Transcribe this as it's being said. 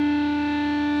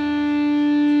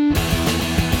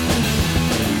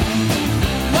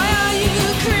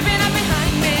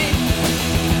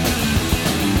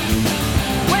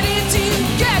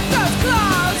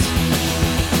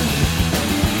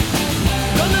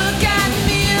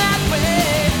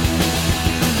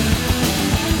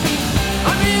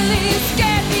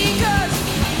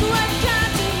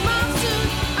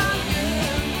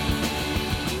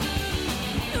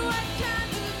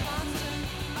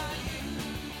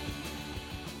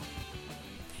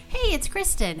Hey, it's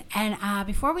Kristen. And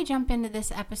before we jump into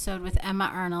this episode with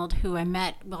Emma Arnold, who I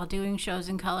met while doing shows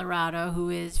in Colorado, who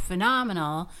is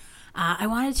phenomenal, I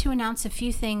wanted to announce a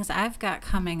few things I've got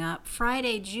coming up.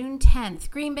 Friday, June 10th,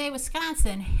 Green Bay,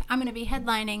 Wisconsin. I'm going to be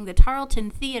headlining the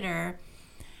Tarleton Theater.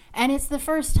 And it's the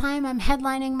first time I'm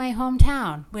headlining my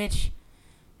hometown, which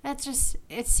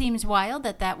it seems wild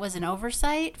that was an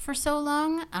oversight for so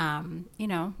long.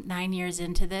 9 years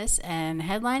into this and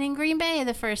headlining Green Bay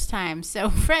the first time.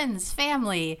 So friends,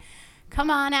 family,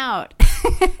 come on out.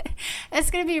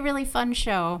 It's going to be a really fun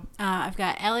show. I've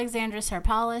got Alexandra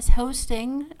Sarpalis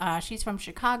hosting. She's from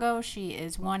Chicago. She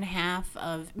is one half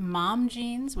of Mom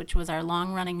Jeans, which was our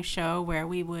long-running show where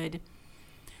we would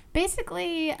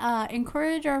basically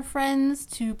encourage our friends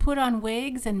to put on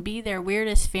wigs and be their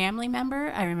weirdest family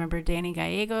member. I remember Danny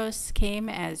Gallegos came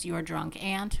as your drunk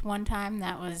aunt one time.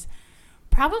 That was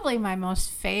probably my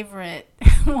most favorite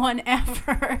one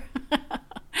ever.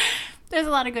 There's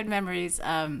a lot of good memories.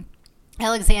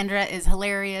 Alexandra is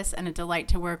hilarious and a delight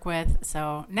to work with,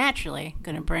 so naturally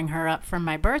going to bring her up for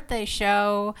my birthday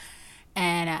show.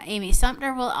 And Amy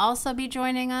Sumter will also be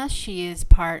joining us. She is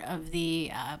part of the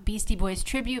Beastie Boys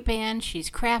tribute band. She's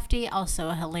crafty, also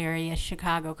a hilarious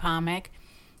Chicago comic.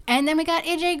 And then we got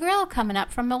AJ Grill coming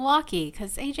up from Milwaukee,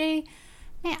 because AJ,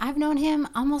 man, I've known him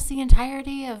almost the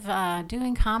entirety of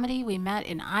doing comedy. We met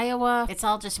in Iowa. It's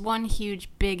all just one huge,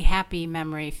 big, happy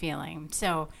memory feeling.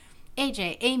 So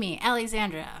AJ, Amy,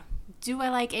 Alexandra, do I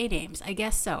like A names? I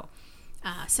guess so.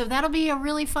 So that'll be a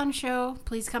really fun show.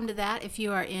 Please come to that if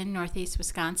you are in Northeast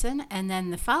Wisconsin. And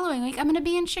then the following week, I'm going to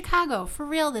be in Chicago for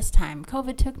real this time.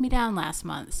 COVID took me down last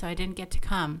month, so I didn't get to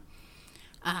come.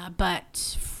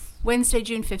 But Wednesday,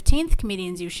 June 15th,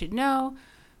 Comedians You Should Know.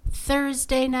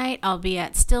 Thursday night, I'll be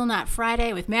at Still Not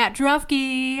Friday with Matt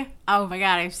Drufke. Oh my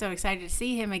God, I'm so excited to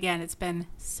see him again. It's been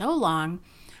so long.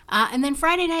 And then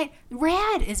Friday night,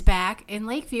 Rad is back in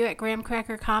Lakeview at Graham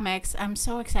Cracker Comics. I'm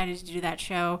so excited to do that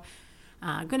show.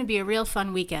 Going to be a real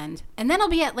fun weekend. And then I'll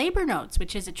be at Labor Notes,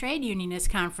 which is a trade unionist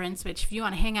conference, which if you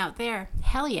want to hang out there,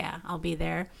 hell yeah, I'll be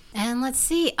there. And let's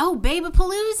see. Oh,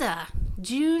 Babapalooza,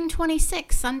 June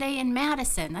 26th, Sunday in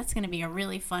Madison. That's going to be a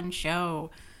really fun show.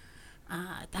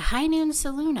 The High Noon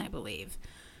Saloon, I believe.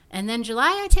 And then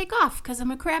July I take off because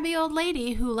I'm a crabby old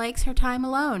lady who likes her time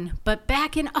alone. But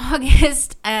back in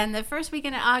August, and the first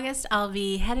weekend of August, I'll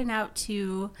be heading out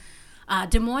to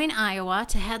Des Moines, Iowa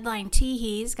to headline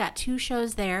Teehees. Got 2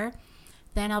 shows there.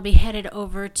 Then I'll be headed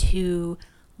over to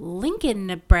Lincoln,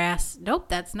 Nebraska. Nope,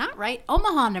 that's not right.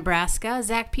 Omaha, Nebraska.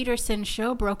 Zach Peterson's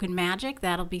show, Broken Magic.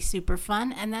 That'll be super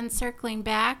fun. And then circling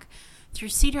back through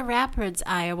Cedar Rapids,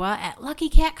 Iowa at Lucky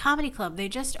Cat Comedy Club. They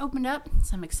just opened up,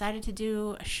 so I'm excited to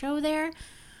do a show there.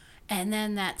 And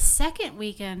then that second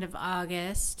weekend of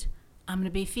August, I'm going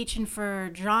to be featuring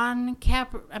for I'm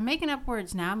making up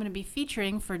words now. I'm going to be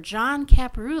featuring for John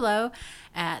Caparulo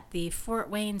at the Fort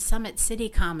Wayne Summit City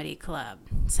Comedy Club.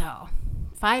 So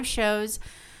 5 shows.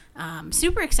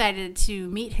 Super excited to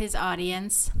meet his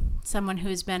audience. Someone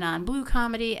who's been on Blue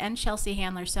Comedy and Chelsea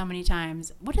Handler so many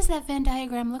times. What does that Venn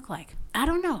diagram look like? I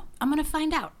don't know. I'm going to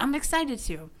find out. I'm excited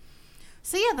to.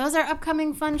 So yeah, those are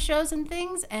upcoming fun shows and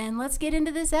things. And let's get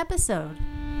into this episode.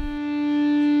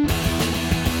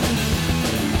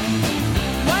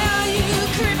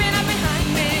 Creeping up behind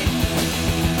me.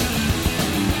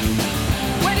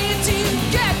 Where did you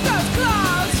get those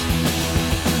claws?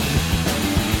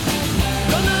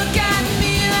 Don't look at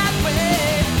me that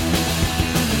way.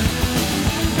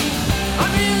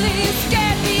 I'm really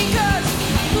scared because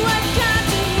what kind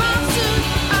of monster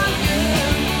are you?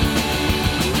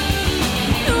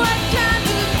 What kind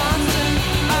of monster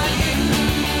are you?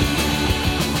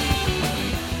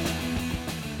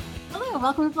 Hello,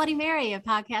 welcome to Bloody Mary, a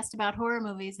podcast about horror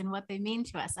movies and what they mean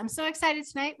to us. I'm so excited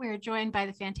tonight. We're joined by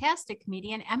the fantastic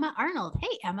comedian Emma Arnold.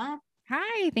 Hey, Emma.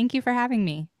 Hi, thank you for having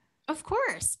me. Of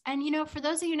course. And, for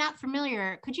those of you not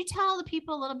familiar, could you tell the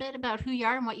people a little bit about who you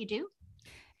are and what you do?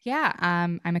 Yeah,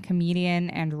 I'm a comedian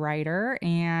and writer,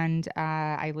 and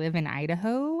I live in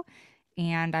Idaho,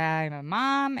 and I'm a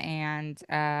mom and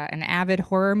an avid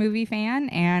horror movie fan.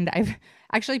 And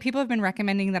people have been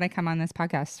recommending that I come on this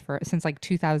podcast since like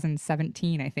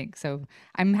 2017, I think. So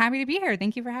I'm happy to be here.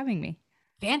 Thank you for having me.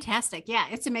 Fantastic. Yeah,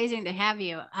 it's amazing to have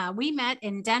you. We met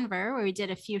in Denver where we did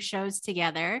a few shows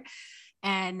together,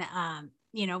 and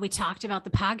we talked about the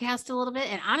podcast a little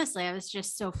bit. And honestly, I was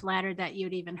just so flattered that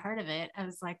you'd even heard of it. I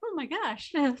was like, oh my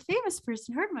gosh, a famous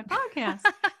person heard my podcast.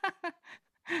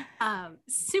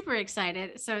 Super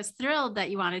excited. So I was thrilled that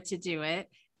you wanted to do it.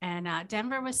 And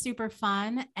Denver was super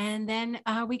fun. And then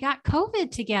we got COVID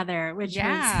together, which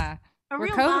was a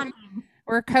real bonding.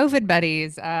 We're COVID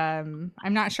buddies. I'm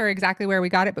not sure exactly where we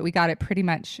got it, but we got it pretty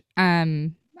much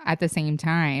at the same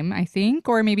time, I think,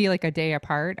 or maybe like a day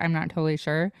apart. I'm not totally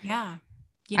sure. Yeah.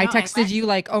 I I texted you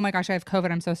like, "Oh my gosh, I have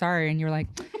COVID. I'm so sorry." And you're like,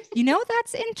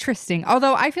 that's interesting.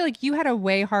 Although I feel like you had a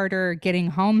way harder getting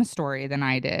home story than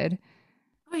I did.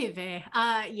 Oy vey.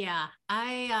 Yeah.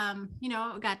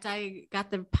 I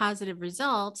got the positive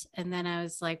result, and then I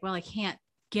was like, well, I can't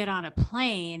get on a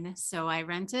plane, so I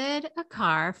rented a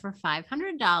car for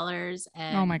 $500,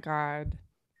 Oh my and god.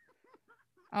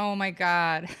 Oh my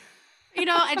god.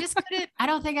 I just couldn't. I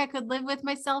don't think I could live with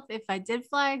myself if I did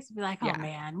fly. 'Cause I'd be like, oh Yeah.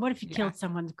 man, what if you Yeah. killed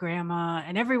someone's grandma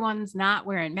and everyone's not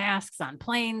wearing masks on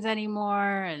planes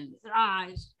anymore? And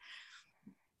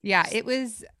Yeah,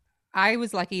 I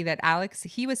was lucky that Alex,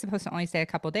 he was supposed to only stay a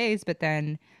couple days, but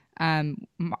then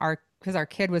our because our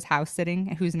kid was house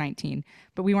sitting, who's 19,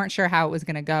 but we weren't sure how it was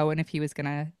going to go and if he was going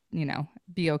to,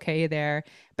 be okay there.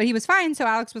 But he was fine, so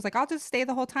Alex was like, "I'll just stay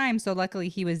the whole time." So luckily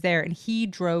he was there and he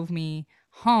drove me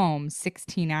home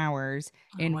 16 hours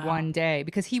oh in wow, one day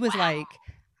because wow.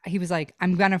 he was like,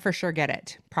 "I'm going to for sure get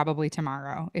it probably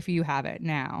tomorrow if you have it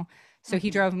now." So he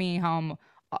Mhm. drove me home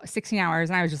 16 hours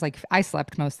and I was just like I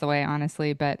slept most of the way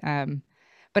honestly, but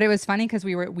it was funny because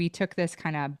we took this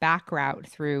kind of back route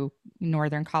through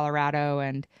northern Colorado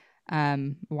and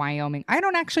Wyoming. I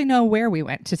don't actually know where we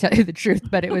went to tell you the truth,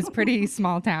 but it was pretty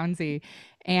small townsy.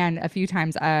 And a few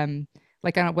times, when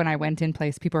I went in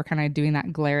place, people were kind of doing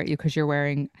that glare at you because you're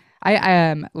wearing.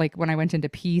 Like when I went in to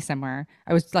pee somewhere,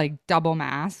 I was like double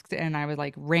masked and I was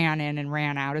like ran in and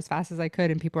ran out as fast as I could.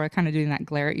 And people were kind of doing that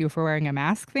glare at you for wearing a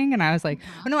mask thing. And I was like,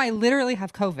 Uh-huh. oh no, I literally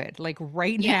have COVID. Like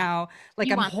right Yeah, now, like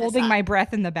you I'm want this holding up. my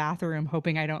breath in the bathroom,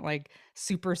 hoping I don't like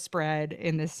super spread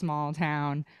in this small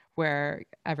town where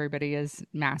everybody is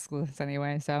maskless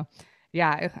anyway. So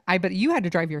yeah, but you had to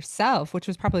drive yourself, which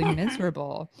was probably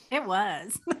miserable. It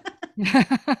was.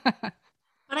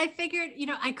 But I figured,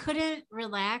 I couldn't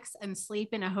relax and sleep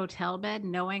in a hotel bed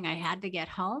knowing I had to get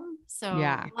home. So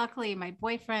Yeah. luckily, my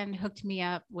boyfriend hooked me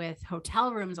up with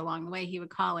hotel rooms along the way. He would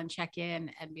call and check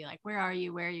in and be like, where are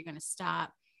you? Where are you going to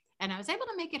stop? And I was able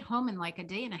to make it home in like a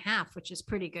day and a half, which is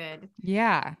pretty good.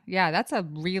 Yeah. Yeah. That's a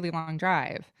really long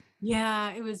drive.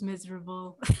 Yeah, it was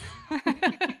miserable.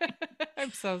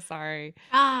 I'm so sorry.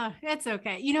 It's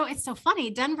okay. It's so funny.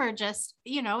 Denver just,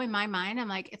 in my mind, I'm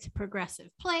like, it's a progressive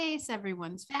place.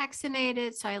 Everyone's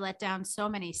vaccinated. So I let down so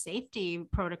many safety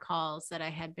protocols that I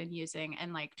had been using.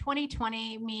 And like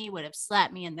 2020 me would have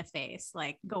slapped me in the face,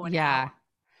 like Yeah.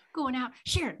 going out,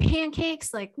 sharing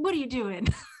pancakes. Like, what are you doing?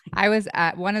 I was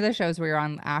at one of the shows we were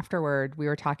on afterward. We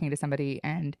were talking to somebody,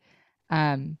 and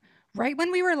um, right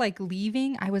when we were like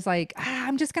leaving, I was like,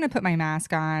 I'm just gonna put my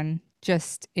mask on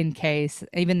just in case,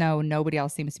 even though nobody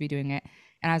else seems to be doing it.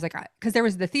 And I was like, because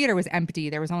the theater was empty.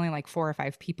 There was only like 4 or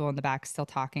 5 people in the back still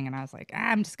talking, and I was like,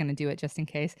 I'm just gonna do it just in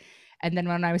case. And then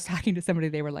when I was talking to somebody,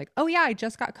 they were like, "Oh yeah, I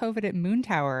just got COVID at Moon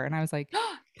Tower," and I was like,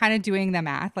 kind of doing the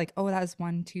math, like, "Oh, that was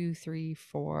 1, 2, 3,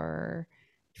 4,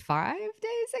 5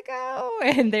 days ago."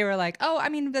 And they were like, "Oh, I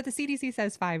mean, but the CDC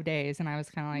says 5 days." And I was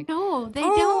kind of like, No, they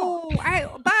don't.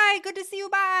 "Oh, bye. Good to see you.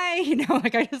 Bye."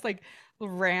 Like I just like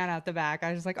ran out the back. I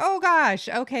was just like, "Oh gosh.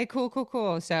 Okay, cool, cool,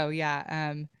 cool." So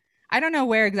yeah, I don't know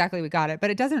where exactly we got it, but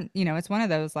it doesn't, it's one of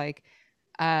those like,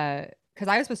 because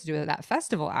I was supposed to do that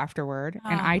festival afterward,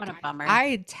 and Oh, what a bummer.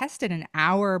 I tested an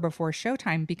hour before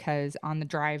showtime because on the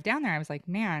drive down there, I was like,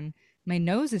 man, my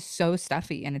nose is so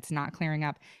stuffy and it's not clearing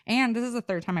up. And this is the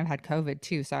third time I've had COVID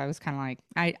too. So I was kind of like,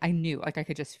 I knew, like I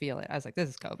could just feel it. I was like, this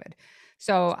is COVID.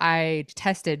 So I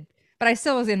tested, but I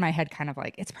still was in my head kind of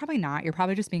like, it's probably not. You're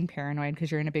probably just being paranoid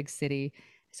because you're in a big city.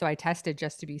 So I tested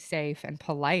just to be safe and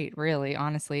polite, really,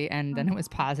 honestly. And then it was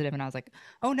positive, and I was like,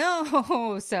 oh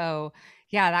no. So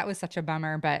yeah, that was such a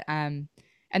bummer. But and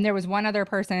there was one other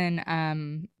person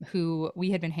who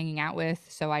we had been hanging out with.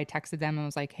 So I texted them and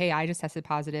was like, hey, I just tested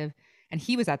positive, and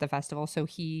he was at the festival. So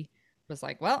he was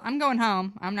like, well, I'm going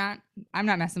home. I'm not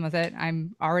messing with it.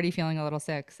 I'm already feeling a little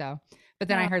sick. So, but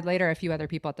then I Oh, heard later a few other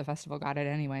people at the festival got it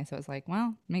anyway. So it was like,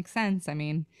 well, makes sense. I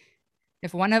mean,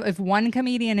 if one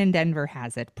comedian in Denver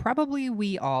has it, probably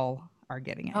we all are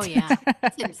getting oh it. yeah.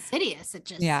 It's insidious. It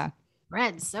just Yeah.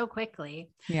 spreads so quickly.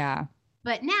 Yeah.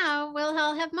 But now we'll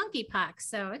all have monkeypox,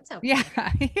 so it's Yeah.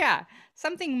 okay. Yeah.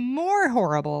 Something more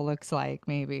horrible looks like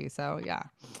maybe. So yeah.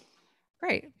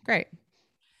 Great. Great.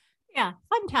 Yeah,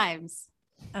 fun times.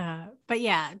 But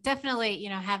yeah, definitely,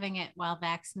 having it while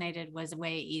vaccinated was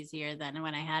way easier than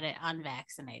when I had it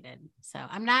unvaccinated. So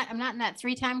I'm not in that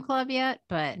 3-time club yet,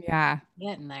 but Yeah.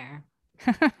 getting there.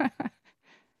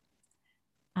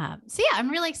 So yeah, I'm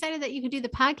really excited that you could do the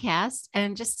podcast.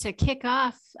 And just to kick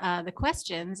off the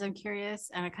questions, I'm curious,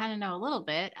 and I kind of know a little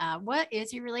bit. What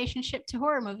is your relationship to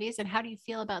horror movies, and how do you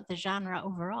feel about the genre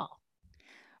overall?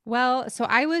 Well, so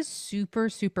I was super,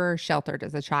 super sheltered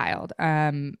as a child.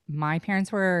 My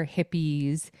parents were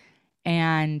hippies,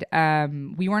 and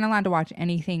we weren't allowed to watch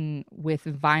anything with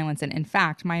violence. And in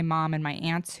fact, my mom and my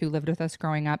aunts who lived with us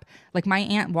growing up, like my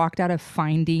aunt walked out of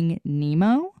Finding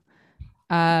Nemo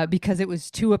because it was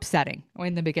too upsetting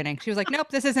in the beginning. She was like, "Nope,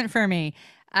 this isn't for me."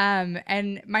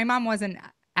 And my mom wasn't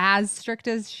as strict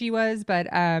as she was, but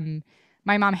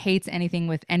my mom hates anything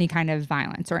with any kind of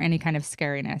violence or any kind of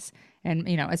scariness. And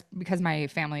it's because my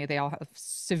family, they all have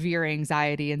severe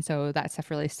anxiety, and so that stuff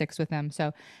really sticks with them.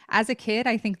 So as a kid,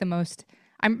 I think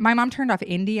my mom turned off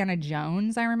Indiana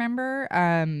Jones. I remember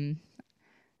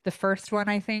the first one.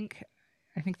 I think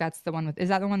that's the one with, is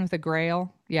that the one with the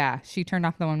grail? Yeah, she turned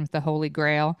off the one with the Holy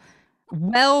Grail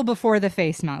well before the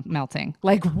face melting,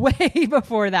 like way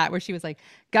before that, where she was like,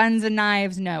 guns and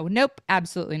knives. No, nope,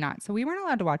 absolutely not. So we weren't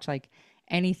allowed to watch like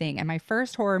anything. And my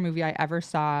first horror movie I ever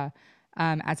saw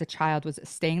as a child was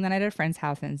staying the night at a friend's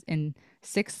house. And in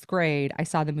sixth grade, I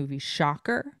saw the movie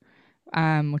Shocker.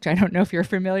 Which I don't know if you're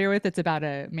familiar with. It's about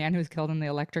a man who's killed in the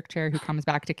electric chair who comes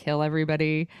back to kill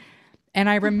everybody. And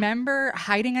I remember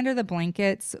hiding under the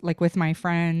blankets, like with my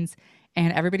friends,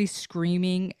 and everybody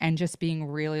screaming and just being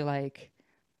really like,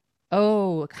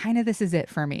 oh, kind of this is it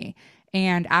for me.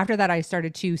 And after that, I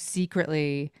started to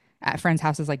secretly at friends'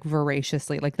 houses, like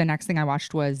voraciously. Like the next thing I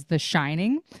watched was The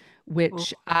Shining,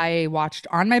 which I watched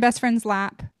on my best friend's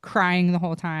lap, crying the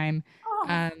whole time. Oh,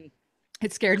 Um,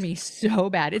 it scared me so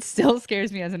bad. It still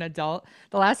scares me as an adult.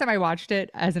 The last time I watched it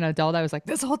as an adult, I was like,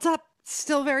 this holds up. It's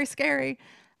still very scary.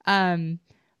 Um,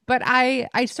 but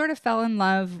I sort of fell in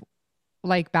love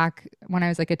like back when I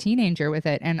was like a teenager with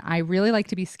it, and I really like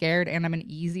to be scared, and I'm an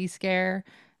easy scare.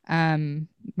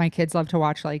 My kids love to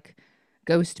watch like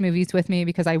ghost movies with me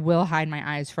because I will hide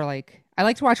my eyes for like I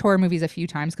like to watch horror movies a few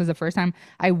times because the first time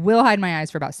I will hide my eyes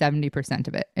for about 70%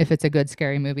 of it if it's a good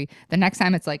scary movie. The next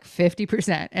time it's like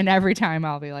 50%, and every time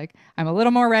I'll be like I'm a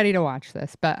little more ready to watch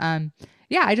this. But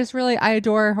yeah, I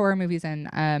adore horror movies, and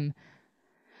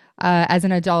as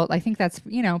an adult, I think that's,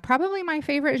 probably my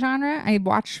favorite genre. I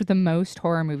watch the most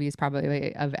horror movies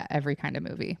probably of every kind of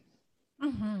movie.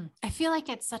 I feel like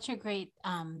it's such a great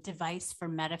device for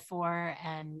metaphor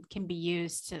and can be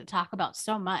used to talk about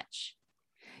so much.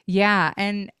 Yeah,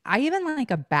 and I even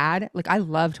like I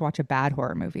love to watch a bad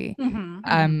horror movie.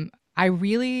 I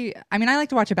like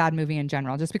to watch a bad movie in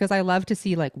general just because I love to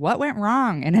see like what went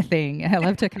wrong in a thing. I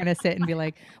love to kind of sit and be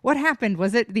like, what happened?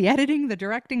 Was it the editing, the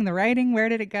directing, the writing? Where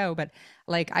did it go? But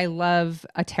like I love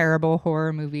a terrible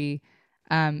horror movie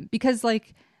because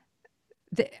like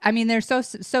they're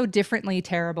so differently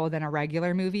terrible than a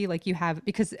regular movie. Like you have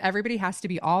because everybody has to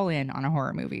be all in on a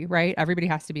horror movie, right? Everybody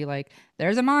has to be like,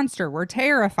 there's a monster, we're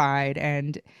terrified,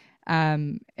 and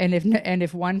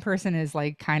if one person is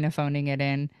like kind of phoning it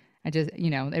in,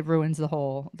 it ruins the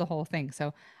whole thing.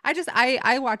 So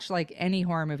I watch like any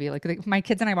horror movie. Like my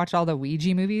kids and I watch all the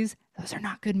Ouija movies. Those are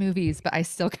not good movies, but I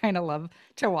still kind of love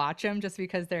to watch them just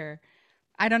because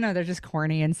I don't know, they're just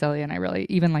corny and silly, and I really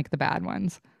even like the bad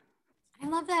ones. I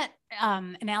love that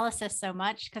analysis so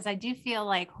much because I do feel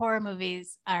like horror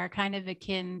movies are kind of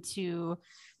akin to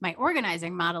my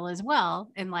organizing model as well.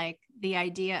 And like the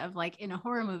idea of like in a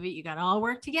horror movie, you got to all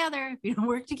work together. If you don't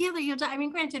work together, you'll die. I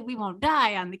mean, granted, we won't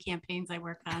die on the campaigns I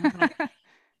work on, but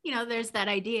there's that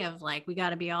idea of like we got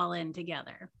to be all in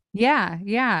together. Yeah,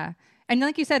 yeah. And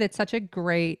like you said, it's such a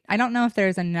great, I don't know if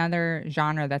there's another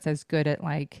genre that's as good at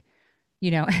like, you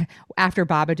know, after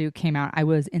Babadook came out, I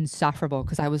was insufferable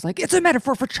because I was like, it's a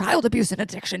metaphor for child abuse and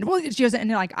addiction. Well, it's just, and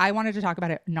like, I wanted to talk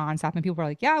about it nonstop. And people were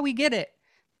like, yeah, we get it.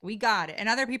 We got it. And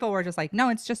other people were just like, no,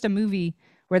 it's just a movie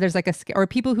where there's like or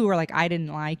people who were like, I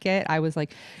didn't like it. I was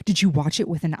like, did you watch it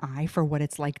with an eye for what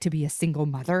it's like to be a single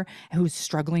mother who's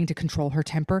struggling to control her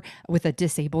temper with a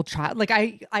disabled child? Like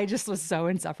I just was so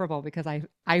insufferable because I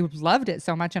loved it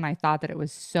so much. And I thought that it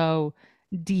was so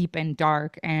deep and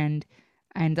dark and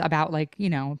about like,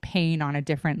 pain on a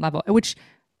different level, which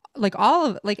like all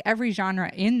of like every genre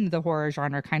in the horror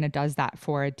genre kind of does that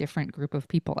for a different group of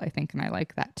people, I think. And I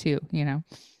like that too. Yeah,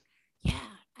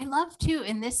 I love too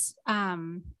in this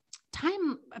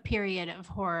time period of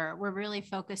horror, we're really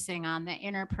focusing on the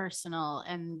interpersonal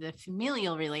and the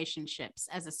familial relationships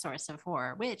as a source of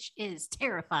horror, which is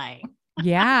terrifying.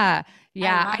 Yeah. I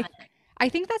Yeah. love I it. I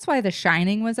think that's why The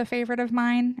Shining was a favorite of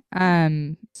mine.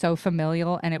 So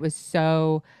familial, and it was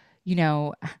so, you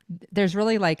know, there's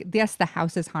really like, yes, the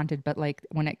house is haunted, but like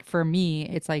for me,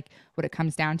 it's like what it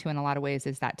comes down to in a lot of ways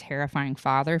is that terrifying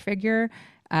father figure,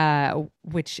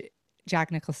 which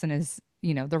Jack Nicholson is,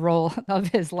 you know, the role of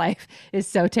his life is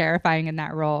so terrifying in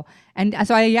that role. And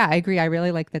so I agree. I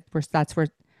really like that that's where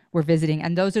we're visiting.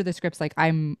 And those are the scripts like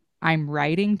I'm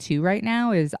writing too right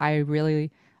now is I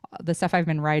really, the stuff I've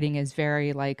been writing is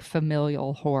very like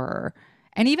familial horror.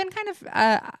 And even kind of,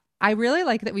 I really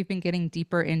like that we've been getting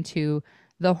deeper into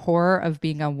the horror of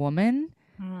being a woman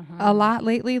a lot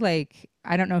lately. Like,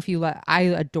 I don't know if I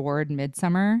adored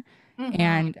Midsummer.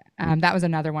 And that was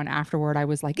another one afterward. I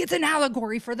was like, it's an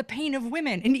allegory for the pain of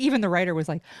women. And even the writer was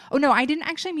like, oh, no, I didn't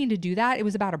actually mean to do that. It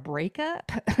was about a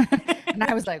breakup. And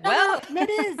I was like, well,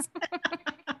 it is.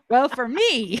 well, for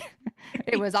me,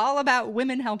 it was all about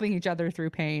women helping each other through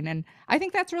pain. And I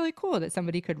think that's really cool that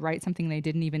somebody could write something they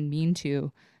didn't even mean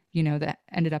to, you know, that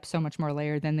ended up so much more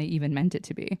layered than they even meant it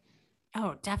to be.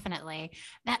 Oh, definitely.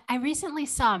 That I recently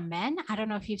saw Men. I don't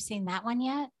know if you've seen that one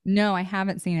yet. No, I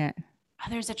haven't seen it.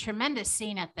 There's a tremendous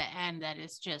scene at the end that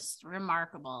is just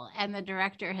remarkable. And the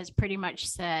director has pretty much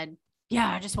said, yeah,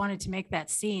 I just wanted to make that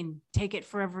scene. Take it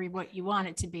for what you want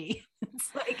it to be.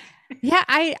 It's like, Yeah,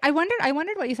 I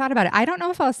wondered what you thought about it. I don't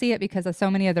know if I'll see it because of so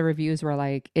many of the reviews were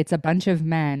like, it's a bunch of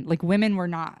men. Like women were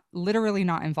literally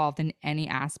not involved in any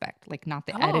aspect. Like not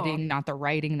the editing, not the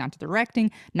writing, not the directing,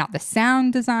 not the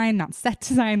sound design, not set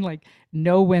design, like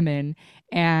no women.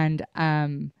 And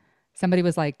somebody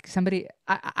was like,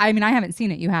 I mean, I haven't seen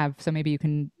it. You have, so maybe you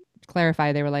can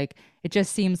clarify. They were like, it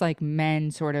just seems like men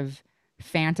sort of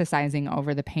fantasizing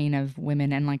over the pain of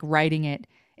women and like writing it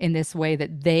in this way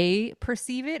that they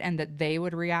perceive it and that they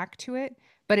would react to it,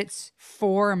 but it's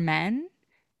for men,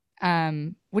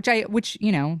 which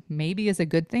you know maybe is a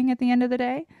good thing at the end of the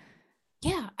day.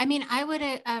 yeah, I mean, I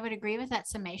would agree with that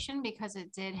summation because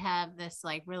it did have this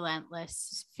like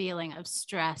relentless feeling of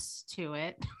stress to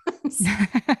it.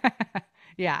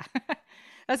 Yeah.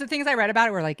 That's the things I read about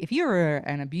it were like, if you were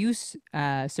an abuse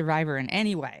survivor in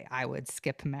any way, I would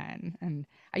skip Men. And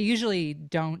I usually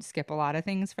don't skip a lot of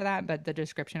things for that, but the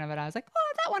description of it, I was like,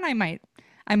 oh, that one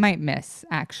I might miss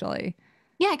actually.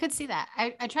 Yeah, I could see that.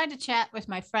 I tried to chat with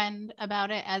my friend about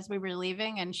it as we were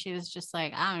leaving, and she was just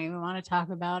like, I don't even want to talk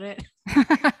about it.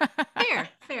 Fair.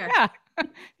 Yeah.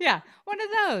 Yeah. One of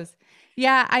those.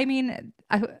 Yeah. I mean,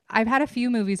 I've had a few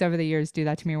movies over the years do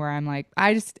that to me where I'm like,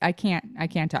 I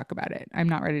can't talk about it. I'm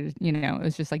not ready to, you know, it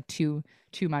was just like too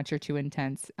much or too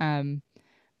intense.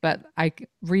 But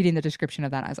reading the description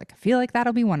of that, I was like, I feel like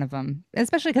that'll be one of them,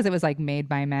 especially because it was like made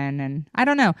by men and I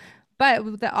don't know.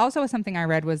 But also something I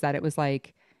read was that it was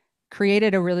like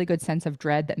created a really good sense of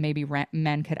dread that maybe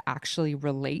men could actually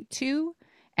relate to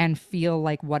and feel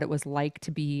like what it was like to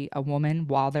be a woman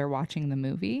while they're watching the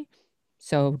movie.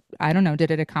 So I don't know. Did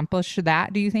it accomplish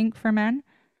that, do you think, for men?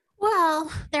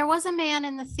 Well, there was a man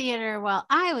in the theater while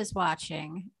I was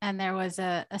watching, and there was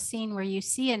a scene where you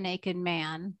see a naked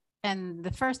man. And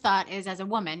the first thought is, as a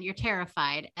woman, you're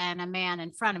terrified. And a man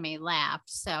in front of me laughed.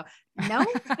 So, no.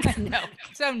 No.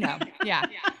 So, no. Yeah.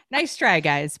 Nice try,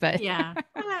 guys. But Yeah.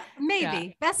 Maybe.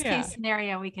 Yeah. Best Yeah. case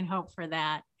scenario, we can hope for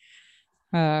that.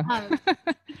 uh, Um,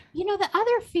 you know, the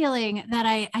other feeling that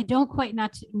I don't quite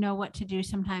know what to do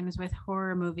sometimes with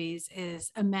horror movies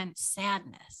is immense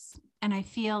sadness. And I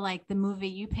feel like the movie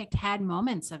you picked had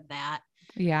moments of that.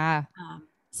 yeah.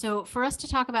 So for us to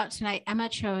talk about tonight, Emma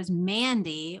chose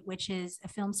Mandy, which is a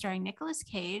film starring Nicolas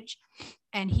Cage,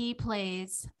 and he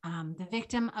plays the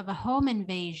victim of a home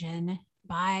invasion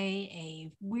by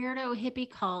a weirdo hippie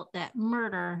cult that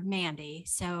murder Mandy.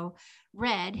 So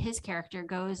Red, his character,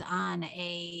 goes on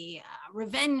a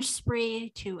revenge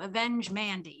spree to avenge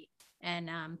Mandy and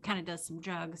kind of does some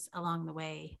drugs along the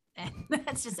way. And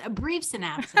that's just a brief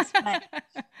synopsis. But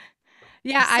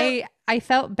Yeah, So- I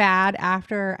felt bad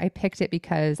after I picked it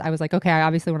because I was like, okay, I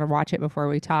obviously want to watch it before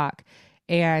we talk.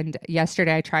 And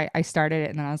yesterday I started it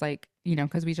and then I was like, you know,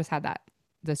 because we just had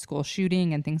the school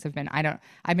shooting and things have been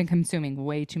I've been consuming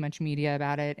way too much media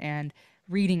about it and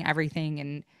reading everything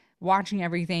and watching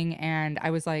everything and I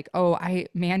was like, oh,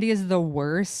 Mandy is the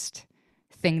worst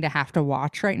thing to have to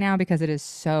watch right now because it is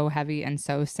so heavy and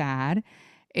so sad.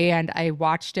 And I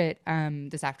watched it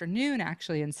this afternoon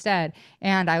actually instead.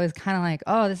 And I was kind of like,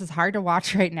 oh, this is hard to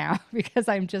watch right now because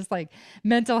I'm just like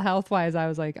mental health wise, I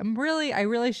was like, I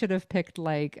really should have picked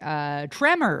like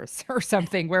Tremors or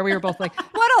something where we were both like,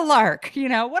 what a lark, you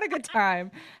know, what a good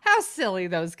time. How silly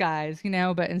those guys, you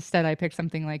know, but instead I picked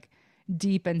something like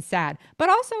deep and sad, but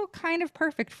also kind of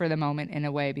perfect for the moment in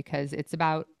a way because it's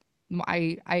about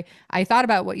I thought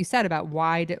about what you said about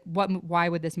why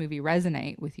would this movie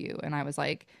resonate with you, and I was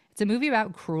like, it's a movie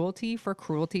about cruelty for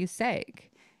cruelty's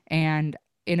sake. And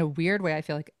in a weird way, I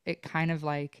feel like it kind of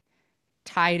like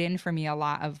tied in for me a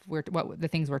lot of what the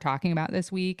things we're talking about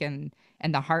this week, and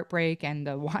the heartbreak and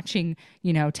the watching,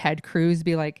 Ted Cruz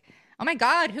be like, oh my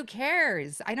God, who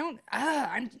cares? I don't,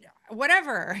 I'm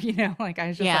whatever, like I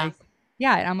was just Yeah. like,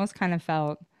 yeah, it almost kind of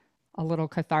felt a little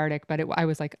cathartic, but I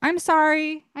was like, I'm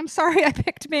sorry I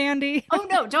picked Mandy. Oh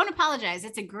no, don't apologize.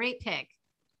 It's a great pick.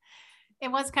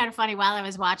 It was kind of funny while I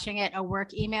was watching it, a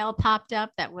work email popped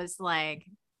up that was like,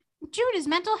 June is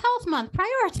mental health month.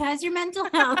 Prioritize your mental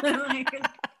health. Like,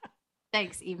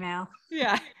 thanks, email.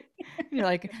 Yeah. You're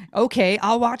like, okay,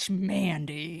 I'll watch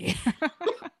Mandy.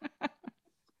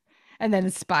 And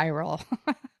then Spiral.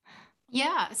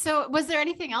 Yeah. So was there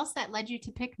anything else that led you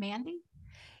to pick Mandy?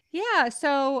 Yeah,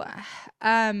 so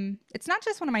it's not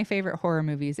just one of my favorite horror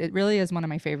movies. It really is one of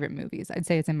my favorite movies. I'd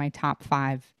say it's in my top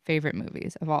 5 favorite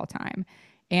movies of all time.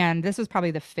 And this was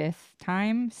probably the 6th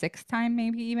time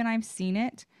maybe even I've seen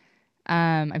it.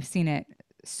 I've seen it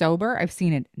sober. I've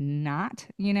seen it not,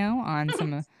 on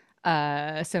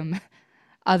some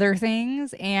other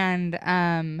things. And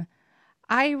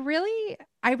I've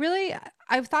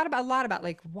thought about a lot about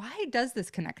like, why does this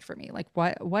connect for me? Like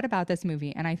what about this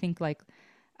movie? And I think like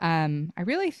I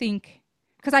really think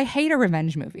because I hate a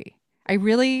revenge movie.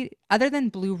 Other than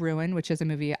Blue Ruin, which is a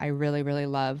movie I really, really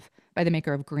love by the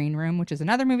maker of Green Room, which is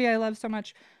another movie I love so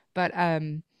much. But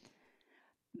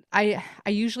I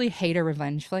usually hate a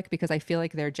revenge flick because I feel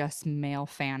like they're just male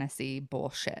fantasy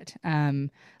bullshit.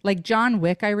 Like John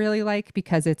Wick, I really like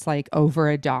because it's like over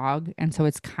a dog, and so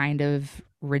it's kind of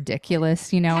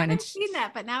ridiculous, I and haven't it's seen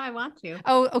that, but now I want to.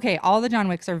 oh, okay. All the John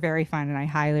Wicks are very fun, and I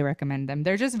highly recommend them.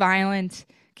 They're just violent.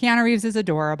 Keanu Reeves is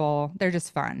adorable. They're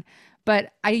just fun.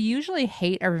 But I usually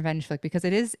hate a revenge flick because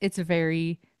it's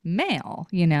very male,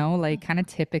 like kind of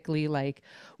typically like,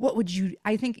 what would you,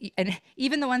 I think, and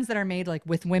even the ones that are made like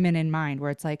with women in mind,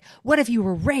 where it's like, what if you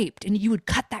were raped and you would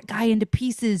cut that guy into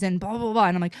pieces and blah, blah, blah.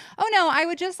 And I'm like, oh no, I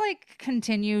would just like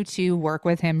continue to work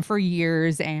with him for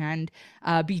years and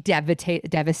be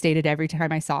devastated every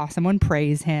time I saw someone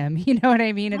praise him. You know what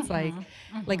I mean? It's like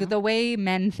the way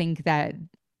men think that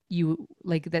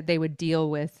that they would deal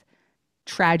with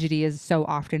tragedy is so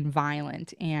often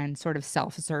violent and sort of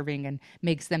self-serving and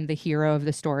makes them the hero of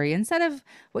the story, instead of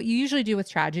what you usually do with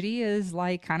tragedy is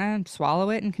like kind of swallow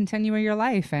it and continue your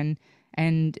life and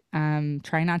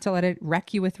try not to let it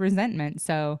wreck you with resentment.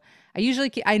 So I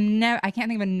can't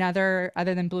think of another,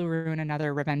 other than Blue Ruin,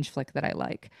 another revenge flick that I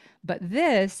like. But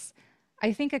this,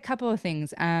 I think a couple of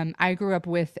things. I grew up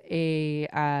with a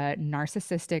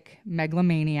narcissistic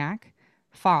megalomaniac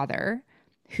father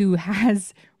who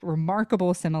has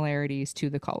remarkable similarities to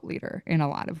the cult leader in a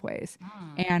lot of ways.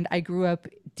 And I grew up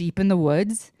deep in the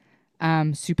woods,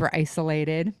 super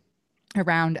isolated,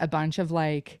 around a bunch of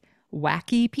like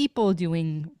wacky people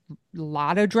doing a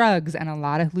lot of drugs and a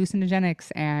lot of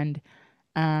hallucinogenics. And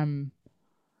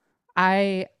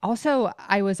I was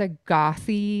a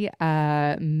gothy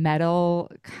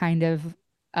metal kind of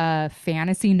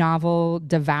fantasy novel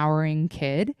devouring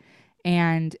kid.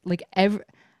 And like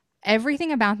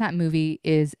everything about that movie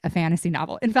is a fantasy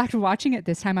novel. In fact, watching it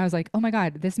this time, I was like, oh my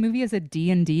God, this movie is a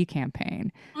D&D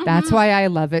campaign. That's why I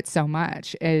love it so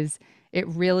much, is it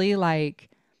really like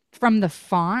from the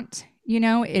font,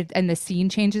 and the scene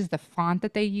changes, the font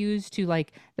that they use to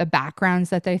like the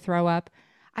backgrounds that they throw up.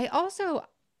 I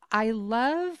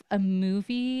love a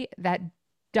movie that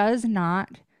does not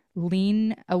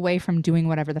lean away from doing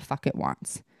whatever the fuck it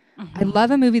wants. I love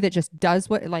a movie that just does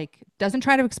what, like, doesn't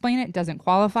try to explain it, doesn't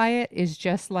qualify it, is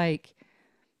just like,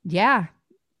 yeah,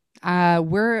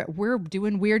 we're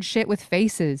doing weird shit with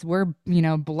faces. We're,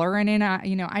 blurring in, I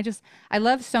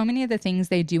love so many of the things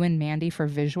they do in Mandy for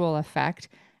visual effect.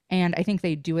 And I think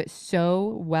they do it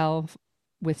so well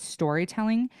with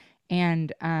storytelling.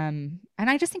 And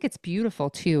I just think it's beautiful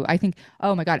too. I think,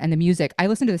 oh my God. And the music, I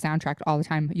listen to the soundtrack all the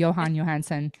time. Johan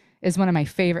Johansson is one of my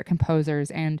favorite composers,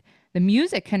 and the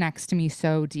music connects to me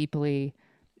so deeply,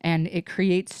 and it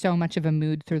creates so much of a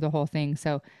mood through the whole thing.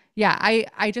 So yeah,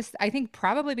 I think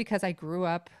probably because I grew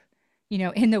up,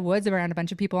 in the woods around a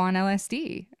bunch of people on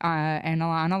LSD, and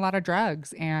on a lot of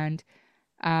drugs, and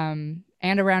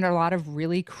around a lot of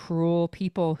really cruel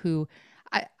people who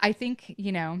I think,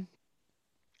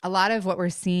 a lot of what we're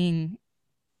seeing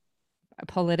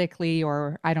politically,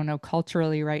 or I don't know,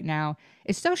 culturally right now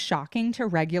is so shocking to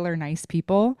regular nice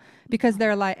people, because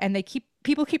they're like, and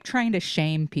people keep trying to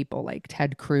shame people like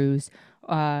Ted Cruz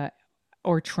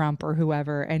or Trump or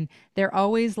whoever, and they're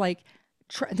always like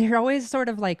they're always sort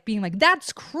of like being like,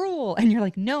 that's cruel, and you're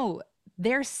like, no,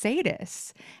 they're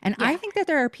sadists. And I Yeah. think that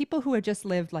there are people who have just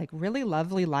lived like really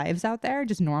lovely lives out there,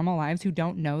 just normal lives, who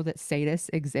don't know that sadists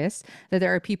exist, that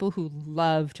there are people who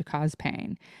love to cause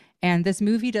pain. And this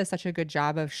movie does such a good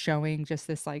job of showing just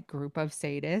this like group of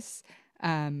sadists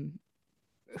um,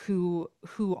 who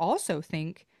also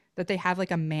think that they have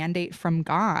like a mandate from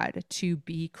God to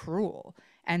be cruel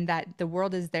and that the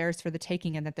world is theirs for the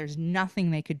taking and that there's nothing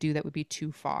they could do that would be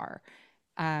too far.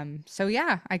 So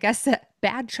yeah, I guess that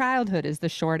bad childhood is the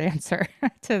short answer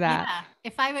to that. Yeah.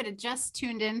 If I would have just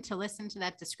tuned in to listen to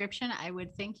that description, I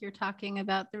would think you're talking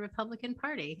about the Republican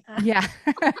Party. Yeah.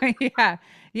 Yeah.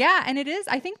 Yeah, and it is.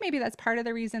 I think maybe that's part of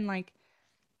the reason like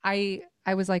I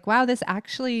was like, wow, this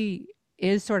actually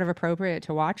is sort of appropriate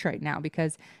to watch right now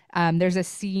because there's a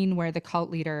scene where the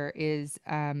cult leader is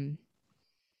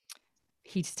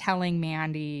he's telling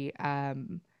Mandy,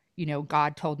 you know,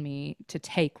 God told me to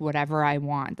take whatever I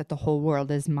want, that the whole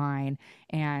world is mine.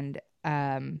 And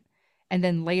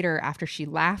then later, after she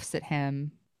laughs at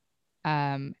him,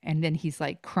 and then he's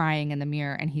like crying in the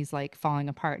mirror and he's like falling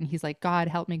apart and he's like, God,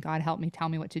 help me, tell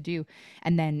me what to do.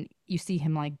 And then you see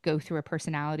him like go through a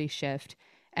personality shift.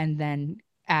 And then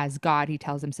as God, he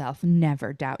tells himself,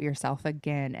 never doubt yourself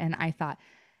again. And I thought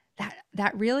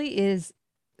that really is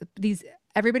these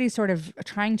everybody's sort of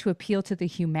trying to appeal to the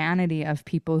humanity of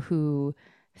people who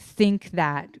think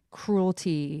that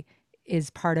cruelty is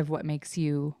part of what makes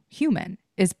you human,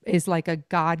 is like a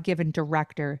God-given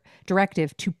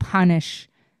directive to punish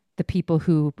the people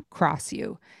who cross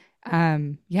you.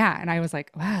 Yeah, and I was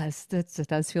like, wow, this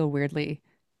does feel weirdly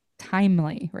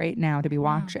timely right now to be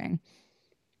watching.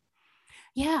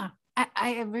 Yeah,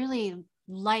 I really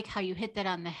like how you hit that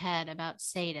on the head about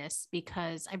sadists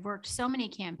because I've worked so many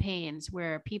campaigns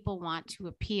where people want to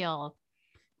appeal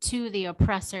to the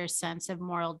oppressor's sense of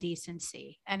moral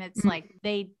decency. And it's like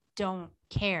they don't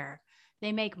care.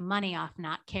 They make money off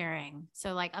not caring.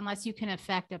 So, like, unless you can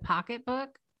affect a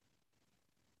pocketbook,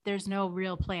 there's no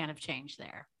real plan of change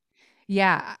there.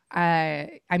 Yeah,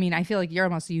 I mean, I feel like you're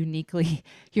almost uniquely,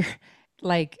 you're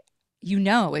like, you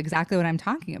know exactly what I'm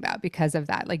talking about because of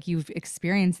that. Like you've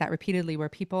experienced that repeatedly, where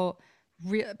people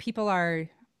are,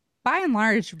 by and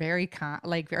large, very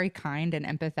very kind and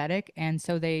empathetic, and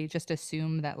so they just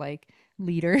assume that like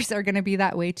leaders are going to be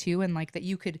that way too, and like that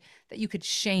you could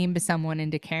shame someone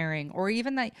into caring, or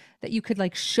even that you could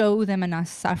like show them enough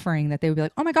suffering that they would be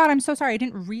like, oh my God, I'm so sorry, I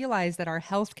didn't realize that our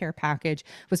healthcare package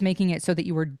was making it so that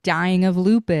you were dying of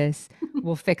lupus.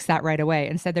 We'll fix that right away.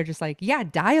 Instead, they're just like, yeah,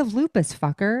 die of lupus,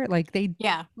 fucker. Like they,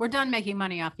 Yeah, we're done making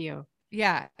money off you.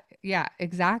 yeah, yeah,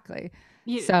 exactly.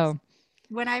 You, So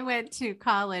when I went to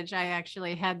college, I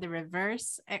actually had the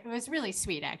reverse. It was really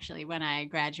sweet, actually, when I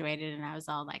graduated and I was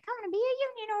all like, I'm going to be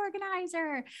a union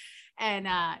organizer. And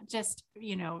just,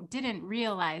 didn't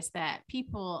realize that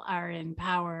people are in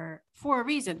power for a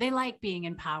reason. They like being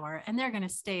in power and they're going to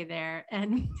stay there.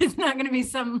 And it's not going to be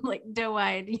some like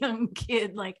doe-eyed young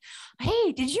kid like,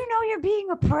 hey, did you know you're being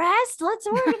oppressed? Let's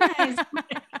organize.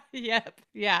 yep,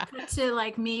 yeah. To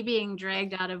like me being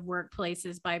dragged out of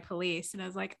workplaces by police. And I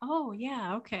was like, oh,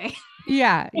 yeah, okay.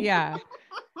 Yeah, yeah.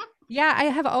 Yeah, I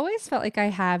have always felt like I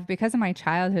have, because of my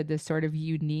childhood, this sort of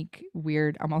unique,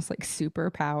 weird, almost like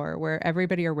superpower where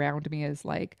everybody around me is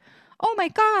like, oh my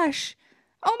gosh,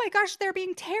 they're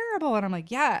being terrible. And I'm like,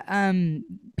 yeah,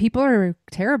 people are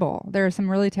terrible. There are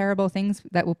some really terrible things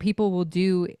that people will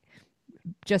do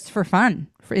just for fun,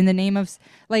 in the name of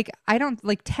like, I don't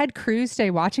like Ted Cruz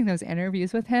today, watching those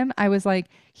interviews with him. I was like,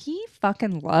 he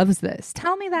fucking loves this.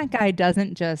 Tell me that guy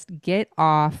doesn't just get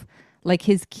off. Like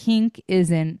his kink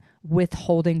isn't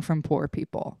withholding from poor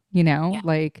people, Yeah.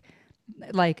 like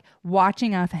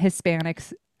watching a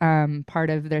Hispanics part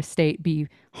of their state be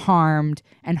harmed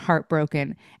and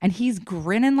heartbroken, and he's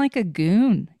grinning like a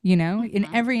goon, in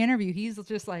every interview. He's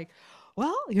just like,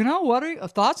 well, what are your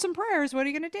thoughts and prayers? What are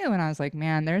you going to do? And I was like,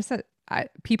 man,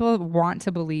 people want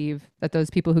to believe that those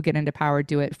people who get into power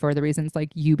do it for the reasons like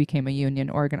you became a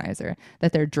union organizer,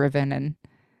 that they're driven and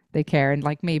they care, and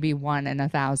like maybe 1 in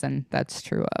 1,000 that's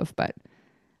true of, but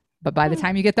by the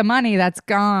time you get the money, that's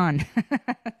gone.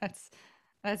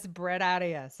 that's bred out of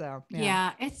you. So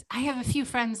Yeah, I have a few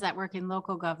friends that work in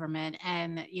local government,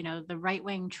 and the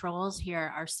right-wing trolls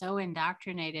here are so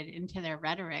indoctrinated into their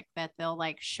rhetoric that they'll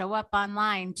like show up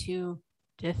online to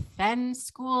defend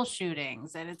school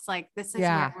shootings, and it's like, this is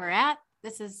where we're at.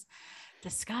 This is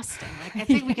disgusting. Like, I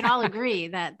think we can all agree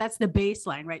that that's the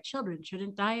baseline, right? Children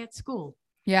shouldn't die at school.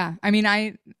 Yeah, I mean,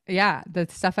 the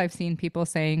stuff I've seen people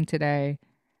saying today,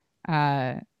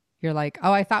 you're like,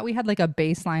 oh, I thought we had like a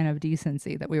baseline of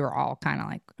decency that we were all kind of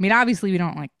like, I mean, obviously we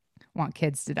don't like want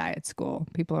kids to die at school.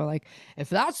 People are like, if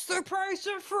that's the price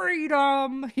of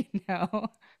freedom, you know.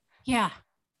 Yeah.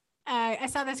 I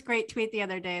saw this great tweet the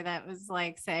other day that was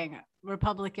like saying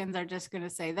Republicans are just going to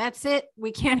say, that's it.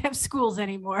 We can't have schools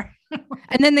anymore.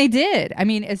 And then they did. I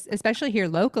mean, especially here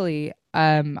locally,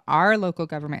 our local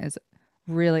government is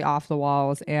really off the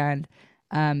walls, and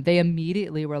they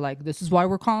immediately were like, "This is why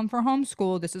we're calling for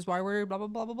homeschool. This is why we're blah blah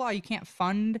blah blah blah. You can't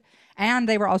fund." And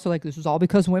they were also like, "This is all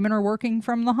because women are working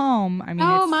from the home." I mean,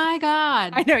 Oh it's, my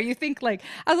God. I know you think like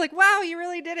I was like, "Wow, you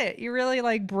really did it. You really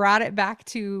like brought it back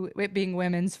to it being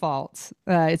women's fault."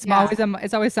 Yeah. It's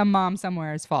always some mom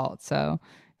somewhere's fault. So,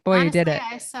 boy, Honestly, you did it.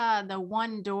 I saw the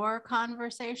one door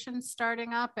conversation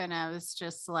starting up, and I was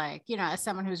just like, as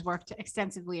someone who's worked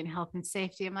extensively in health and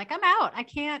safety, I'm like, I'm out. I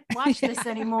can't watch this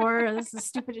anymore. This is the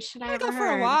stupidest shit I I'm gonna ever go for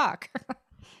a heard. walk.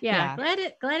 Yeah,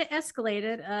 Yeah. glad it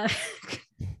escalated.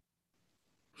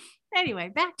 Anyway,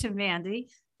 back to Mandy.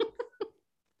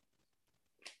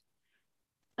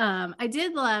 I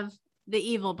did love the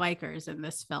evil bikers in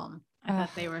this film. I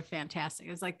thought they were fantastic.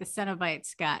 It was like the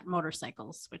Cenobites got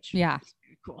motorcycles, which Yeah. was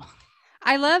very cool.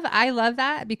 I love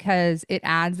that because it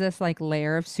adds this like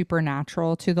layer of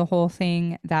supernatural to the whole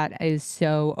thing that is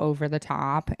so over the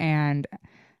top and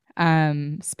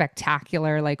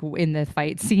spectacular, like in the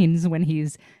fight scenes when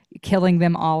he's killing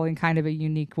them all in kind of a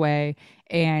unique way.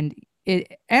 And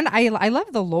I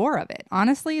love the lore of it.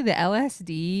 Honestly, the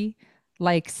LSD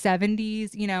like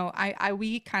 70s,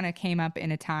 we kind of came up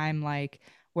in a time like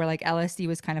where like LSD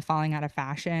was kind of falling out of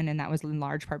fashion, and that was in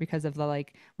large part because of the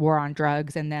like war on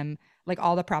drugs, and then like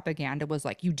all the propaganda was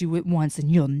like, you do it once and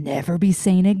you'll never be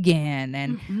sane again.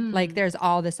 And like there's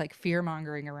all this like fear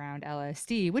mongering around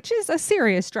LSD, which is a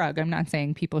serious drug. I'm not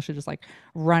saying people should just like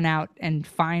run out and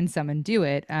find some and do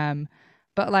it.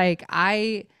 But like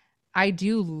I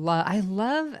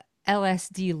love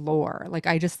LSD lore. Like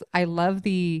I love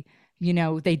the,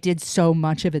 they did so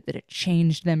much of it that it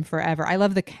changed them forever. I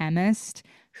love the chemist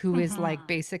who is like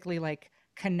basically like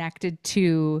connected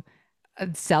to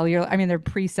cellular, I mean they're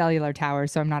pre-cellular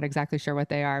towers, so I'm not exactly sure what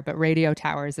they are, but radio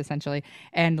towers essentially.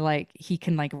 And like he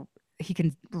can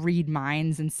read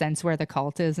minds and sense where the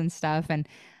cult is and stuff. And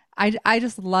I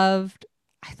just loved,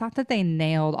 I thought that they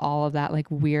nailed all of that like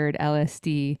weird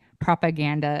LSD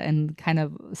propaganda and kind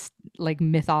of like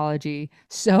mythology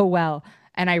so well.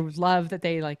 And I love that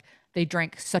they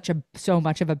drank so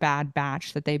much of a bad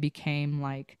batch that they became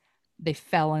like, they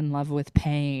fell in love with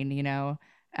pain,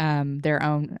 their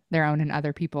own and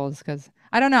other people's. Because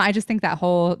I don't know, I just think that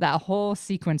whole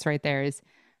sequence right there is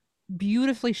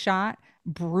beautifully shot,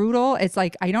 brutal. It's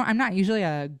like I'm not usually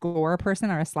a gore person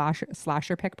or a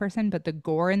slasher pick person, but the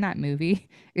gore in that movie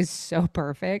is so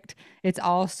perfect. It's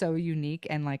all so unique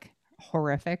and like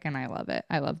horrific, and I love it.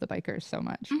 I love the bikers so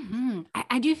much.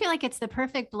 I do feel like it's the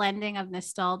perfect blending of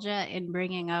nostalgia in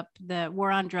bringing up the war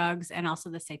on drugs and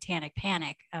also the satanic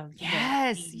panic of the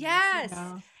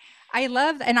 80s. I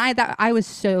love, and I was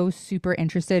so super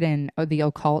interested in the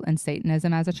occult and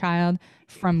Satanism as a child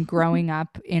from growing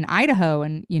up in Idaho,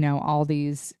 and all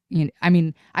these. I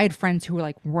mean, I had friends who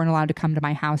weren't allowed to come to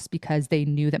my house because they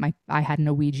knew that I had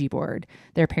an Ouija board.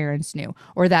 Their parents knew,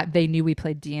 or that they knew we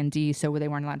played D&D, so they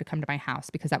weren't allowed to come to my house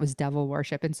because that was devil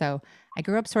worship. And so I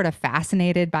grew up sort of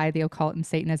fascinated by the occult and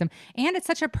Satanism, and it's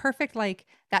such a perfect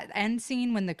that end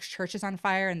scene when the church is on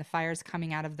fire and the fire's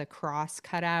coming out of the cross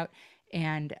cutout.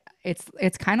 And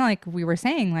it's kind of like we were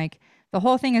saying, like the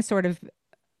whole thing is sort of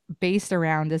based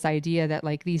around this idea that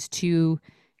like these two,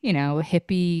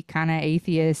 hippie kind of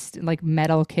atheist, like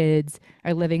metal kids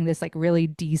are living this like really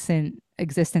decent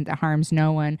existence that harms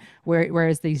no one.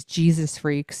 Whereas these Jesus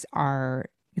freaks are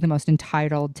the most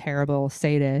entitled, terrible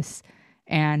sadists.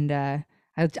 And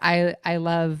I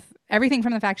love everything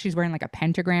from the fact she's wearing like a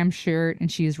pentagram shirt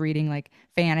and she's reading like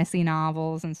fantasy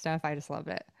novels and stuff. I just love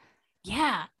it.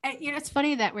 Yeah. It's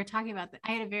funny that we're talking about that.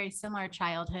 I had a very similar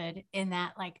childhood in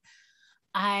that, like,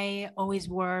 I always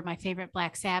wore my favorite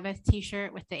Black Sabbath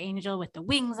t-shirt with the angel with the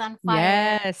wings on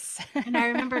fire. Yes. And I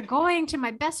remember going to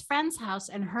my best friend's house,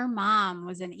 and her mom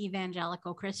was an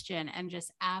evangelical Christian and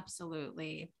just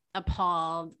absolutely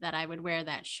appalled that I would wear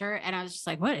that shirt. And I was just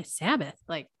like, what is Sabbath?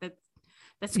 Like,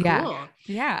 that's cool.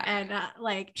 Yeah.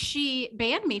 And she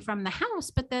banned me from the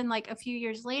house, but then like a few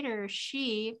years later,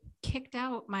 she kicked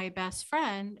out my best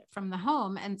friend from the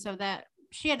home. And so that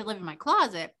she had to live in my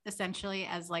closet essentially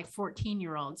as like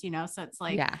 14-year-olds, so it's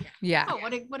like, yeah. Oh,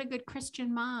 what a good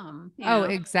Christian mom.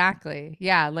 Exactly.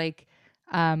 Yeah. Like,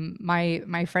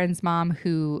 my friend's mom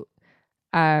who,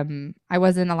 I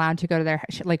wasn't allowed to go to their,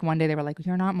 like one day they were like,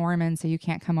 you're not Mormon, so you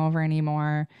can't come over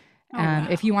anymore. Wow.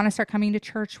 If you want to start coming to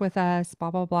church with us,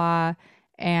 blah, blah, blah.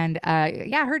 And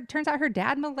yeah, turns out her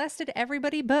dad molested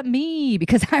everybody but me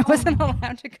because I Oh wasn't my.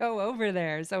 allowed to go over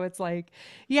there. So it's like,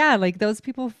 yeah, like those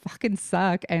people fucking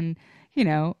suck. And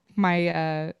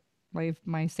my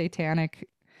satanic,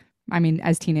 I mean,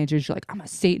 as teenagers, you're like, I'm a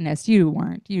Satanist. You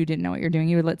weren't. You didn't know what you're doing.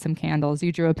 You lit some candles.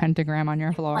 You drew a pentagram on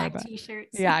your floor, Black but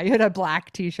t-shirts. yeah, you had a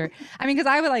black t-shirt. I mean, because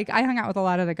I hung out with a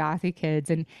lot of the gothy kids,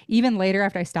 and even later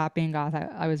after I stopped being goth,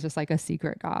 I was just like a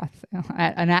secret goth,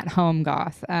 an at-home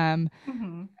goth,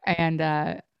 Hmm. and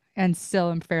uh, and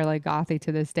still am fairly gothy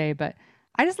to this day. But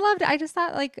I just loved it. I just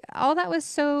thought like all that was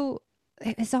so.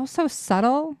 It's also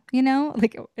subtle,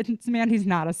 like man, he's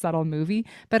not a subtle movie,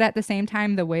 but at the same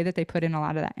time, the way that they put in a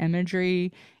lot of that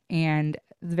imagery and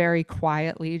very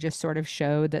quietly just sort of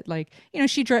showed that like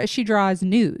she draws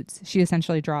nudes. She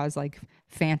essentially draws like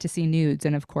fantasy nudes,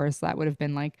 and of course that would have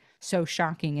been like so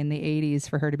shocking in the 80s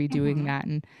for her to be doing Hmm. that.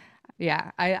 And yeah,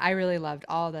 I really loved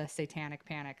all the satanic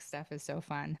panic stuff. Is so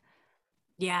fun.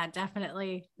 Yeah,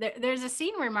 definitely. There's a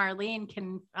scene where Marlene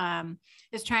can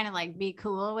is trying to like be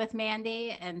cool with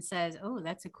Mandy and says, "Oh,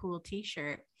 that's a cool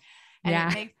T-shirt," and it Yeah.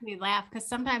 makes me laugh because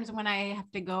sometimes when I have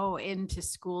to go into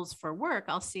schools for work,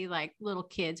 I'll see like little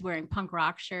kids wearing punk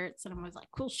rock shirts, and I'm always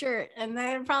like, "Cool shirt," and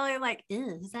they're probably like,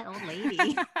 "Ew, who's that old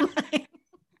lady?"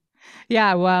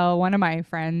 Yeah, well, one of my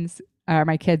friends,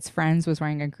 my kid's friends, was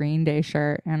wearing a Green Day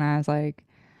shirt, and I was like,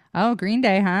 "Oh, Green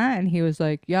Day, huh?" And he was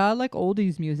like, "Yeah, I like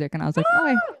oldies music," and I was like,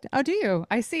 "Oh, do you?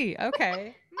 I see.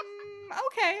 Okay,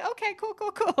 okay, cool,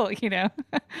 cool, cool."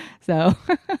 So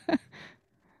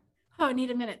Oh, I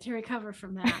need a minute to recover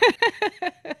from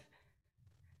that.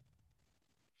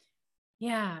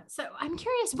 Yeah. So I'm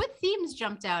curious, what themes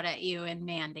jumped out at you in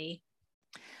Mandy?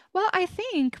 well, I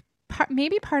think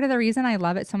maybe part of the reason I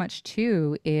love it so much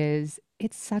too is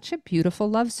it's such a beautiful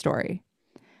love story.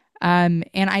 And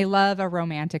I love a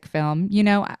romantic film.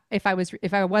 If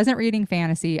I wasn't reading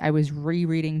fantasy, I was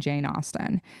rereading Jane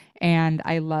Austen, and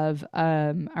I love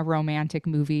a romantic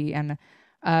movie and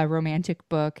a romantic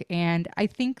book. And I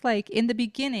think like in the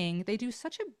beginning, they do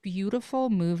such a beautiful,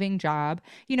 moving job.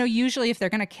 Usually if they're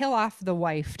going to kill off the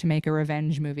wife to make a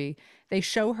revenge movie, they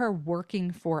show her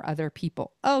working for other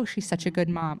people. Oh, she's such a Mhm. good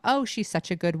mom. Oh, she's such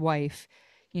a good wife.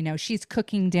 She's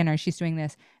cooking dinner. She's doing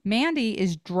this. Mandy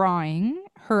is drawing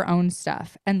her own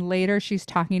stuff. And later she's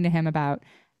talking to him about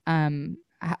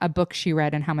a book she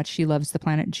read and how much she loves the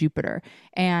planet Jupiter.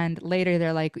 And later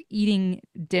they're like eating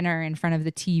dinner in front of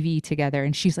the TV together.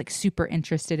 And she's like super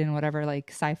interested in whatever like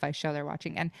sci fi show they're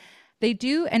watching. And they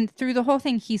do. And through the whole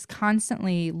thing, he's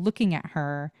constantly looking at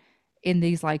her in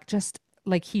these like just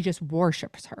like he just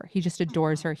worships her. He just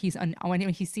adores her. When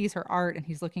he sees her art and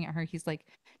he's looking at her, he's like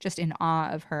just in awe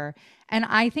of her. And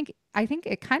I think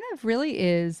it kind of really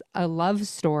is a love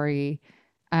story.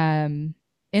 And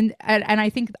I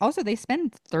think also they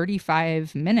spend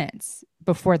 35 minutes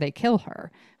before they kill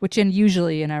her, which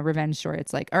usually in a revenge story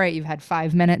it's like, all right, you've had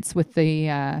 5 minutes with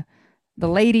the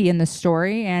lady in the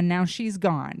story and now she's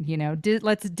gone.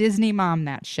 Let's Disney mom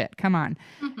that shit. Come on.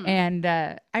 Mhm. And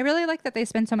I really like that they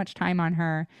spend so much time on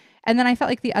her. And then I felt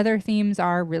like the other themes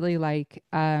are really like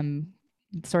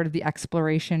sort of the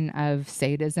exploration of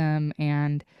sadism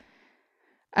and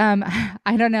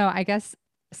I don't know. I guess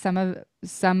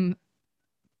some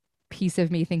piece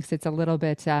of me thinks it's a little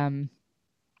bit I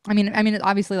mean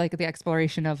obviously like the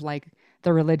exploration of like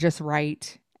the religious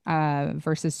right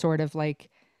versus sort of like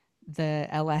the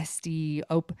LSD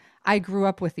I grew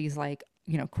up with these like,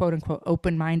 quote unquote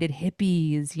open-minded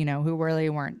hippies, who really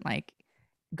weren't like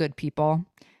good people,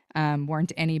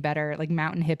 weren't any better, like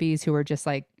mountain hippies who were just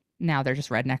like, now they're just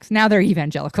rednecks. Now they're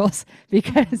evangelicals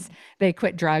because Mhm. they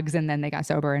quit drugs and then they got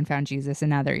sober and found Jesus and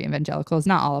now they're evangelicals.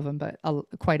 Not all of them, but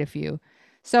quite a few.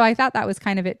 So I thought that was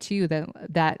kind of it too,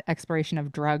 that exploration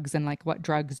of drugs and like what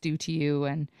drugs do to you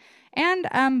and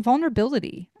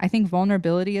vulnerability. I think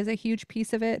vulnerability is a huge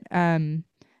piece of it.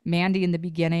 Mandy in the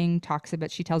beginning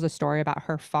she tells a story about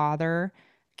her father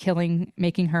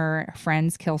making her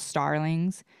friends kill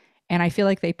starlings. And I feel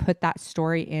like they put that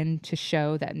story in to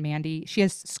show that Mandy, she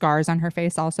has scars on her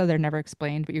face also. They're never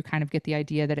explained, but you kind of get the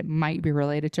idea that it might be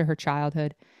related to her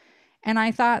childhood. And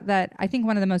I think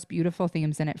one of the most beautiful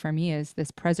themes in it for me is this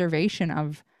preservation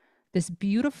of this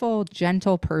beautiful,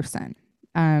 gentle person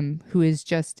who is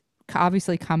just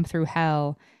obviously come through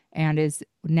hell and is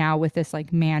now with this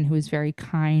like man who is very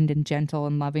kind and gentle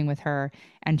and loving with her.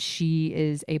 And she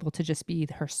is able to just be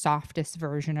her softest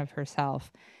version of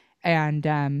herself. And,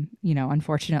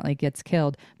 unfortunately gets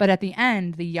killed. But at the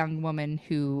end, the young woman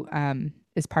who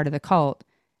is part of the cult,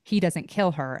 he doesn't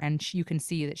kill her. And you can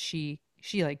see that she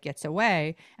like gets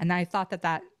away. And I thought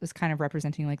that was kind of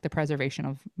representing like the preservation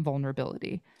of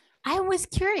vulnerability. I was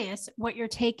curious what your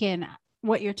take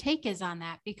is on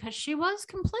that, because she was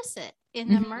complicit in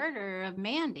the Mhm. murder of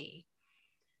Mandy.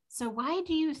 So why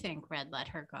do you think Red let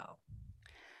her go?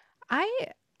 I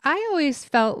I always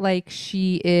felt like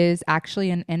she is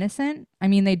actually an innocent. I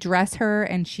mean, they dress her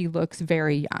and she looks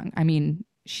very young. I mean,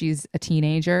 she's a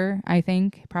teenager, I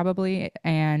think, probably,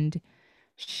 and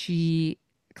she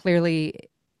clearly,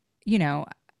 you know,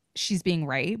 she's being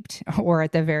raped or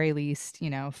at the very least,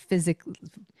 physically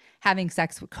having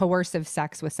coercive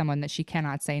sex with someone that she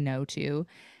cannot say no to.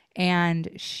 And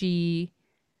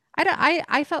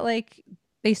I felt like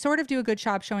they sort of do a good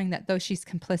job showing that though she's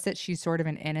complicit, she's sort of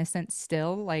an innocent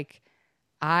still. Like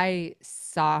I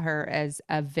saw her as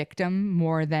a victim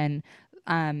more than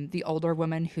the older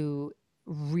woman who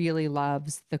really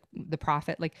loves the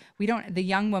prophet. Like we don't the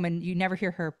young woman, you never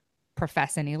hear her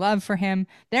profess any love for him.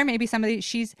 There may be somebody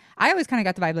I always kind of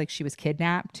got the vibe like she was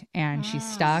kidnapped and she's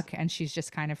Mm. stuck and she's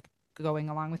just kind of going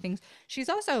along with things. She's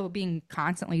also being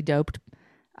constantly doped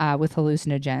with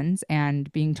hallucinogens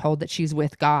and being told that she's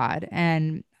with God.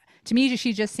 And to me,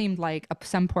 she just seemed like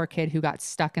some poor kid who got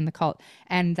stuck in the cult,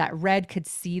 and that Red could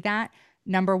see that.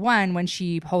 Number one, when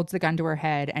she holds the gun to her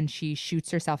head and she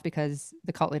shoots herself because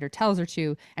the cult leader tells her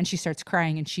to, and she starts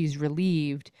crying and she's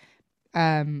relieved.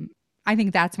 Um, I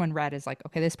think that's when Red is like,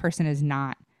 okay, this person is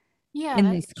not Yeah, in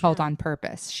this that's cult true. on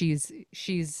purpose.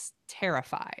 She's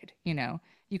terrified.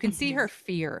 You can see Mhm. her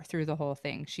fear through the whole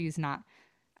thing. She's not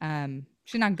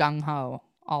gung ho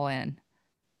all in.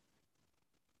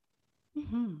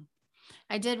 Mhm.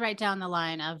 I did write down the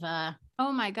line of,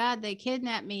 oh my God, they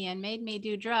kidnapped me and made me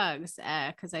do drugs.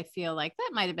 Because I feel like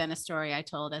that might have been a story I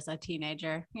told as a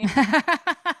teenager.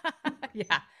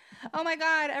 Yeah. Oh my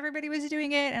God, everybody was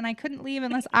doing it and I couldn't leave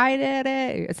unless I did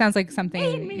it. It sounds like Made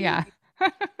something, me. yeah.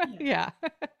 Yeah. Yeah.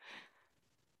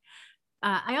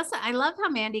 I love how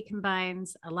Mandy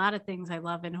combines a lot of things I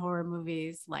love in horror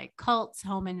movies, like cults,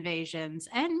 home invasions,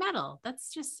 and metal.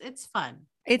 It's fun.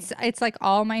 It's like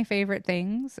all my favorite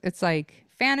things. It's like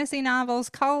fantasy novels,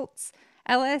 cults,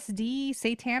 LSD,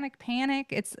 satanic panic.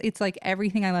 It's like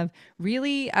everything I love.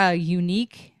 Really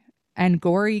unique and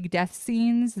gory death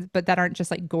scenes, but that aren't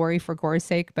just like gory for gore's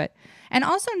sake, but and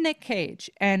also Nick Cage.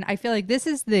 And I feel like this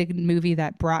is the movie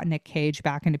that brought Nick Cage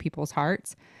back into people's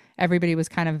hearts. Everybody was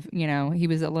kind of, he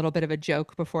was a little bit of a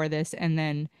joke before this, and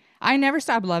then I never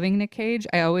stopped loving Nick Cage.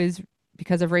 I always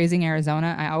because of Raising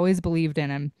Arizona, I always believed in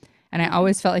him and I Mhm.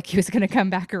 always felt like he was going to come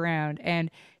back around.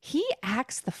 And he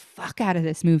acts the fuck out of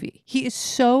this movie. He is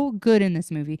so good in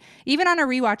this movie. Even on a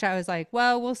rewatch, I was like,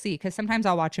 well, we'll see. Because sometimes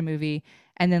I'll watch a movie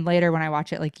and then later, when I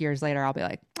watch it like years later, I'll be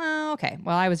like, oh, okay.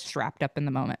 Well, I was just wrapped up in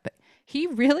the moment. But he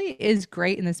really is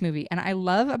great in this movie. And I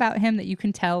love about him that you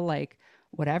can tell, like,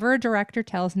 whatever a director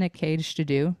tells Nick Cage to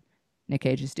do, Nick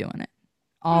Cage is doing it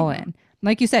all Mhm. in.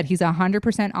 Like you said, he's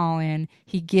 100% all in.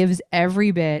 He gives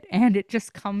every bit, and it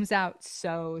just comes out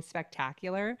so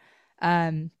spectacular.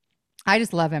 Um, I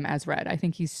just love him as Red. I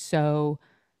think he's so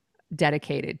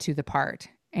dedicated to the part,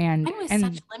 and And with such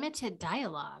and limited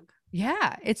dialogue.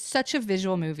 yeah, it's such a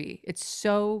visual movie.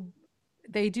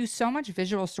 They do so much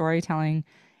visual storytelling,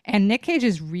 and Nick Cage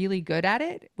is really good at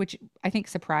it, which I think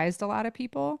surprised a lot of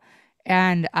people.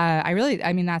 And I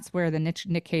mean, that's where the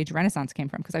Nick Cage renaissance came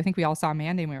from because I think we all saw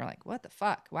Mandy and we were like, what the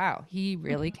fuck? Wow, he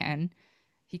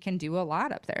can do a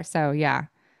lot up there. So yeah,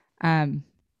 um,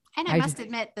 And I I just must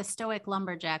admit, the stoic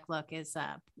lumberjack look is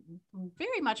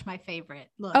very much my favorite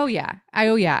oh look. yeah,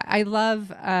 I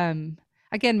love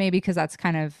again maybe because that's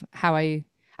kind of how I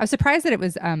was surprised that it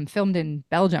was filmed in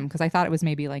Belgium because I thought it was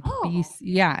maybe like Oh, BC.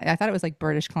 Yeah, I thought it was like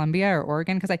British Columbia or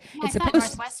Oregon because yeah, I thought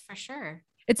Northwest for sure.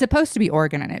 it's supposed to be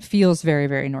Oregon and it feels very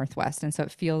very Northwest and so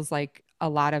it feels like a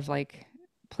lot of like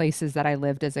places that I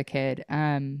lived as a kid.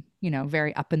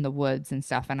 Very up in the woods and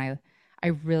stuff and I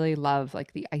really love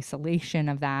like the isolation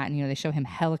of that and they show him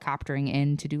helicoptering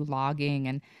in to do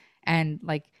logging and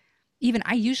like even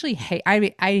I usually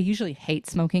hate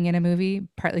smoking in a movie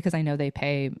partly because I know they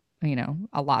pay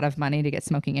a lot of money to get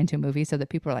smoking into a movie so that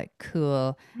people are like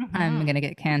cool I'm Hmm. gonna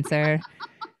get cancer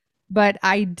but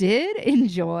I did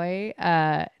enjoy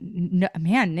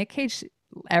man Nick Cage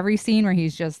every scene where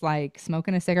he's just like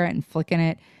smoking a cigarette and flicking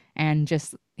it and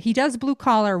just he does blue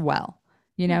collar well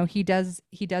he does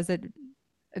it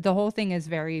the whole thing is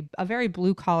a very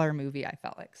blue collar movie I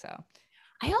felt like so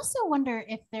I also wonder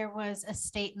if there was a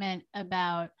statement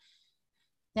about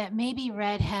that maybe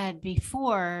Red had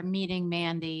before meeting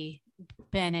Mandy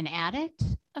been an addict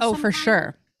of oh some for kind.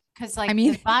 sure Because I like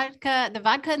mean the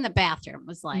vodka in the bathroom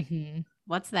was like, mhm.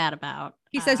 what's that about?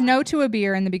 He says no to a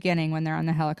beer in the beginning when they're on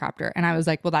the helicopter. And I was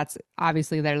like, well, that's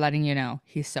obviously they're letting you know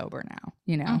he's sober now,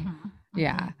 Mhm,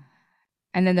 Yeah. mhm.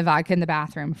 And then the vodka in the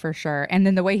bathroom for sure. And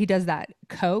then the way he does that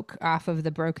Coke off of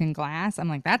the broken glass, I'm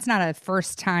like, that's not a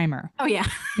first timer. Oh yeah,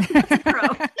 that's a pro.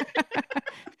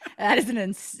 That is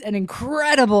an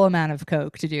incredible amount of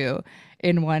Coke to do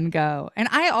in one go. And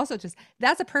I also just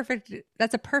that's a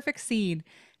perfect scene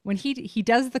when he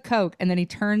does the Coke and then he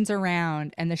turns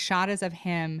around and the shot is of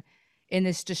him in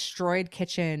this destroyed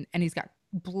kitchen and he's got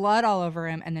blood all over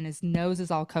him and then his nose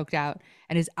is all coked out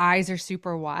and his eyes are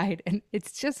super wide and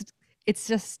it's just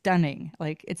stunning.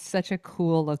 Like it's such a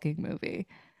cool looking movie.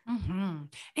 Mm-hmm.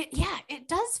 It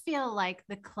does feel like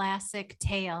the classic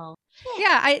tale.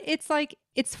 Yeah, it's like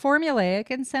it's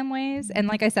formulaic in some ways, and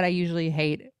like I said, I usually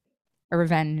hate a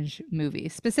revenge movie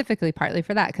specifically, partly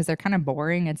for that because they're kind of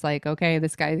boring. It's like okay,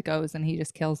 this guy goes and he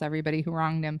just kills everybody who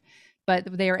wronged him,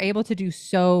 but they are able to do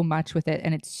so much with it,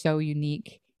 and it's so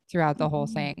unique throughout the whole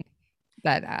thing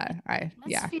that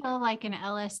Let's feel like an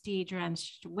LSD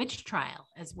drenched witch trial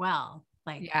as well.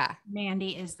 Like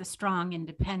Mandy is the strong,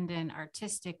 independent,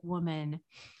 artistic woman.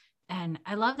 And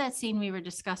I love that scene we were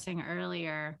discussing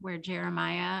earlier where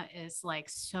Jeremiah is like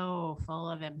so full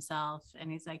of himself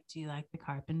and he's like, do you like the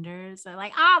Carpenters? They're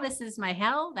like, this is my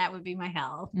hell. That would be my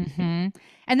hell. Mm-hmm.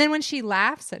 And then when she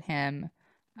laughs at him,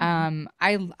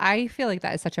 I feel like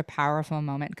that is such a powerful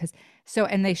moment because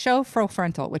and they show full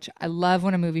frontal, which I love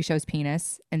when a movie shows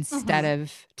penis instead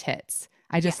of tits.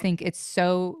 I just think it's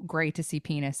so great to see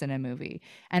penis in a movie.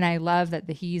 And I love that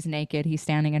he's naked. He's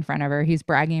standing in front of her. He's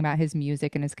bragging about his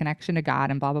music and his connection to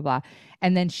God and blah, blah, blah.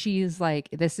 And then she's like,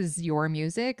 this is your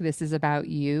music. This is about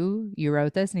you. You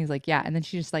wrote this. And he's like, yeah. And then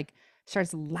she just like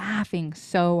starts laughing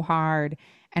so hard.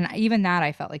 And even that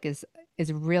I felt like is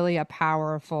really a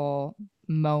powerful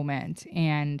moment.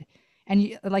 And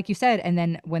like you said, and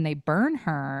then when they burn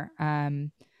her,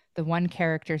 the one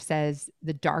character says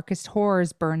the darkest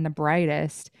horrors burn the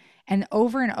brightest, and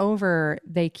over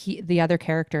the other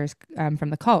characters from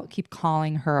the cult keep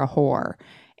calling her a whore.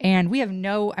 And we have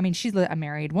she's a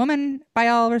married woman by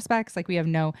all respects. Like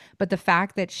but the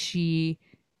fact that she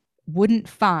wouldn't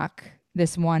fuck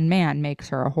this one man makes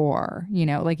her a whore. You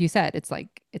know, like you said, it's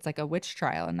like a witch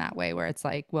trial in that way where it's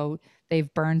like, well,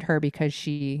 they've burned her because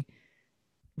she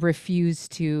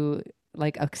refused to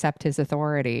like accept his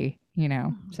authority. You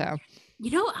know, so.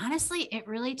 Honestly, it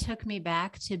really took me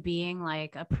back to being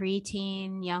like a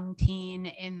preteen, young teen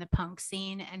in the punk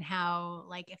scene and how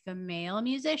like if a male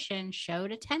musician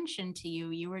showed attention to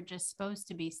you, you were just supposed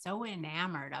to be so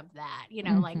enamored of that,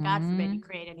 like God forbid you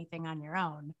create anything on your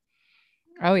own.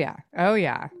 Oh yeah.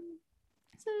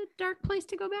 It's a dark place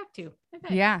to go back to.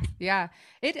 Yeah.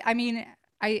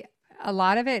 A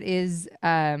lot of it is,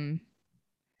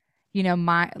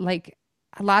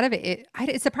 a lot of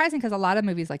it's surprising because a lot of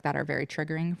movies like that are very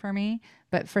triggering for me.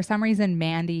 But for some reason,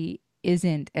 Mandy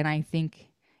isn't. And I think,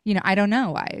 I don't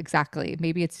know why exactly.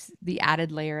 Maybe it's the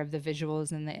added layer of the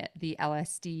visuals and the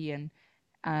LSD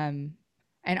and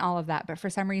all of that. But for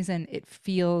some reason, it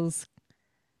feels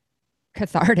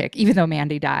cathartic, even though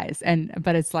Mandy dies.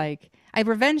 But it's like a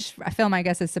revenge film, I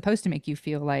guess, is supposed to make you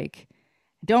feel like,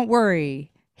 don't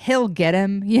worry, he'll get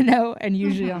him, And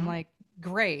usually I'm like,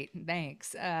 great,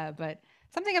 thanks. But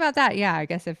something about that, yeah. I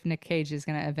guess if Nick Cage is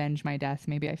going to avenge my death,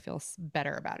 maybe I feel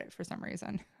better about it for some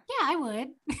reason. Yeah, I would.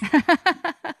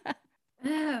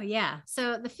 Oh, yeah.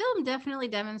 So the film definitely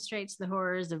demonstrates the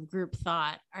horrors of group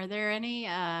thought. Are there any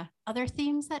other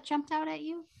themes that jumped out at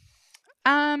you?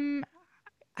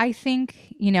 I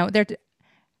think,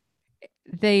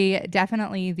 they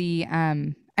definitely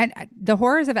and the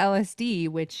horrors of LSD,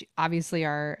 which obviously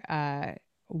are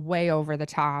way over the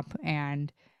top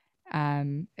and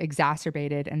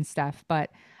exacerbated and stuff.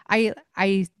 But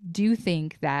I do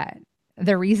think that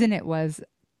the reason it was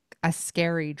a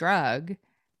scary drug,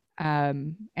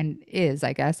 and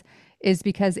I guess, is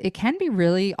because it can be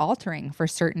really altering for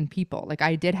certain people. Like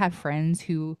I did have friends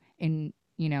who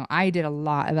I did a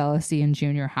lot of LSD in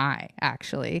junior high,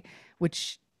 actually,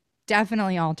 which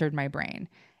definitely altered my brain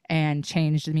and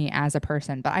changed me as a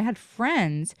person. But I had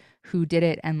friends who did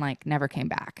it and like never came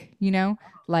back,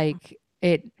 like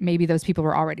maybe those people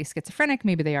were already schizophrenic.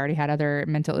 Maybe they already had other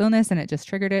mental illness and it just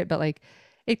triggered it. But like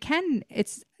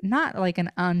it's not like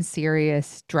an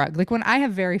unserious drug. Like when I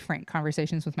have very frank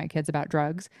conversations with my kids about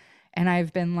drugs and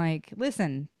I've been like,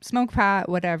 listen, smoke pot,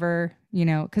 whatever,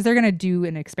 because they're going to do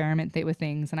an experiment with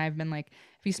things. And I've been like,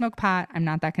 if you smoke pot, I'm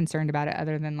not that concerned about it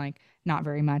other than like not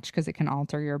very much because it can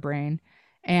alter your brain.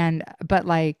 But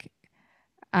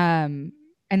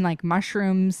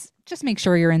mushrooms, just make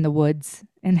sure you're in the woods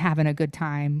and having a good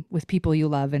time with people you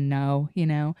love and know,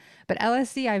 But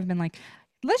LSD, I've been like,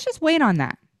 let's just wait on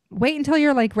that. Wait until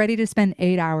you're like ready to spend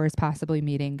 8 hours possibly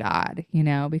meeting God,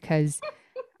 because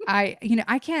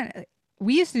I can't.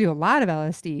 We used to do a lot of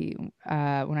LSD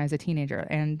when I was a teenager,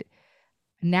 and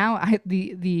now I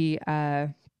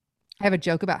have a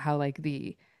joke about how like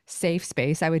the safe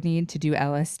space I would need to do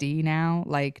LSD now,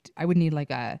 like I would need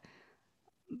like a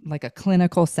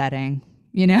clinical setting,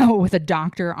 with a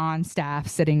doctor on staff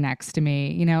sitting next to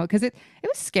me, because it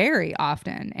was scary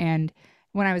often. And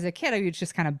when I was a kid, I would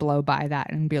just kind of blow by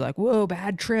that and be like, "Whoa,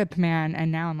 bad trip, man."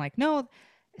 And now I'm like, no,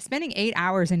 spending 8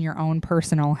 hours in your own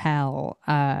personal hell,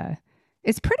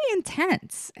 it's pretty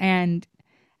intense. And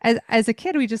as a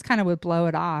kid, we just kind of would blow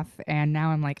it off. And now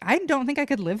I'm like, I don't think I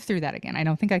could live through that again. I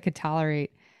don't think I could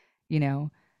tolerate, you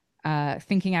know,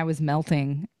 thinking I was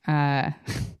melting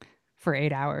for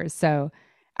 8 hours. So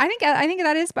I think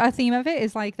that is a theme of it,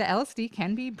 is like the LSD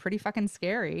can be pretty fucking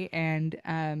scary. And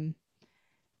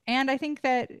I think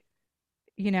that,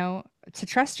 to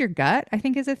trust your gut, I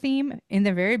think is a theme. In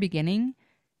the very beginning,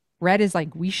 Red is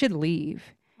like, we should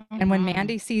leave. And when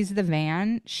Mandy sees the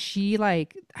van, she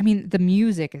the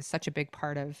music is such a big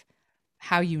part of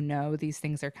how these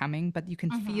things are coming, but you can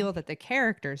feel that the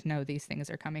characters know these things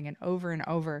are coming. And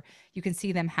over, you can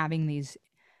see them having these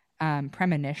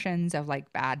premonitions of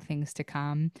like bad things to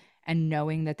come, and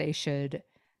knowing that they should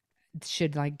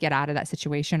like get out of that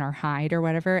situation or hide or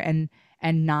whatever, and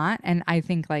not. And I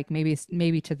think like maybe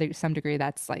to some degree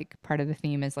that's like part of the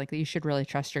theme, is like you should really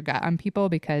trust your gut on people,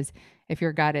 because if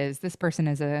your gut is this person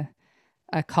is a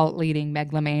cult leading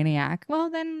megalomaniac,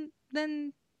 well then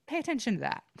pay attention to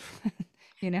that.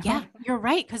 Yeah, you're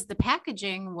right, because the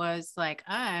packaging was like,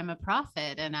 I'm a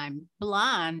prophet and I'm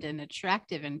blonde and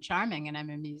attractive and charming and I'm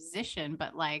a musician,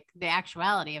 but like the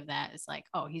actuality of that is like,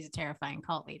 oh, he's a terrifying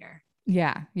cult leader.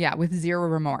 Yeah, with zero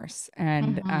remorse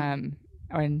and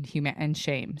and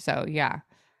shame. So yeah,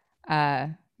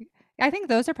 I think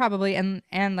those are probably,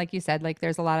 and like you said, like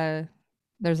there's a lot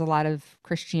of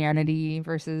Christianity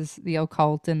versus the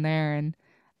occult in there, and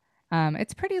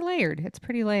it's pretty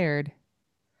layered.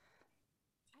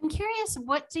 I'm curious,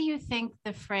 what do you think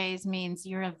the phrase means,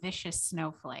 you're a vicious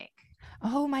snowflake?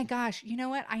 Oh my gosh, you know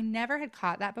what? I never had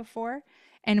caught that before,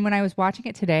 and when I was watching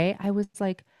it today, I was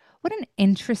like, what an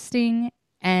interesting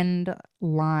end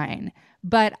line.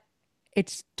 But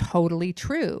it's totally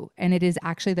true. And it is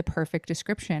actually the perfect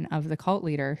description of the cult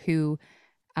leader who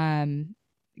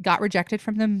got rejected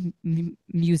from the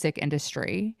music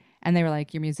industry. And they were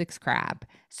like, your music's crap.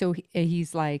 So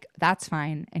he's like, that's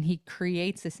fine. And he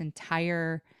creates this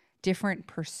entire different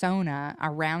persona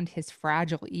around his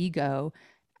fragile ego,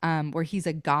 where he's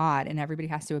a god and everybody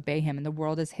has to obey him and the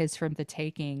world is his from the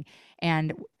taking.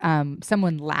 And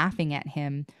someone laughing at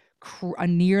him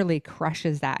nearly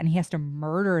crushes that, and he has to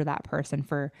murder that person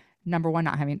for, number one,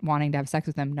 not wanting to have sex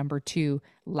with them, number two,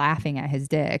 laughing at his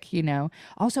dick.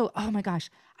 Also, oh my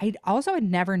gosh, I also had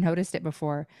never noticed it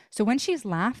before. So when she's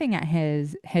laughing at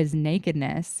his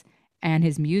nakedness and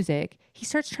his music, he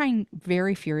starts trying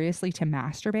very furiously to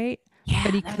masturbate,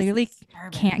 but he clearly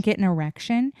can't get an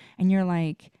erection. And you're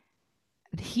like,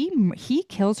 he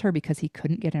kills her because he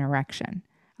couldn't get an erection.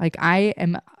 Like, I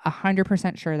am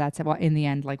 100% sure that's in the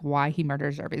end, like why he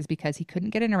murders her, is because he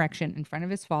couldn't get an erection in front of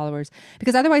his followers,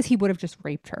 because otherwise he would have just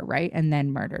raped her, right? And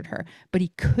then murdered her. But he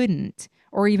couldn't,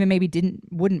 or even maybe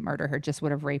wouldn't murder her, just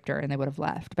would have raped her and they would have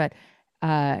left. But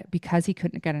because he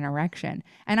couldn't get an erection.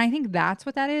 And I think that's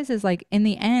what that is like, in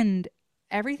the end,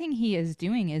 everything he is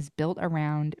doing is built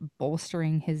around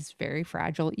bolstering his very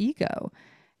fragile ego.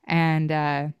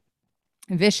 And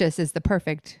vicious is the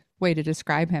perfect way to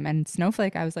describe him. And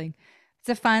snowflake, I was like, it's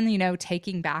a fun,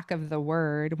 taking back of the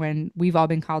word, when we've all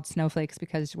been called snowflakes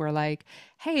because we're like,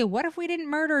 hey, what if we didn't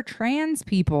murder trans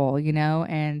people,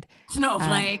 and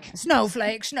snowflake.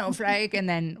 And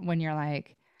then when you're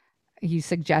like, you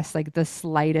suggest like the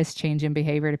slightest change in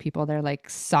behavior to people, they're like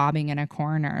sobbing in a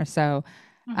corner. So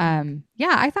yeah,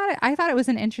 I thought it was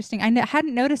an interesting,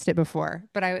 hadn't noticed it before,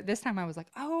 but this time I was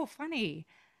like, oh, funny.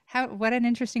 What an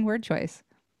interesting word choice.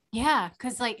 Yeah,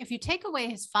 because like if you take away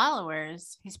his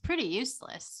followers, he's pretty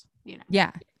useless,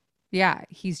 Yeah,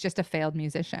 he's just a failed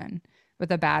musician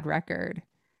with a bad record.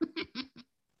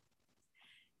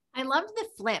 I loved the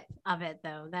flip of it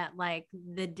though, that like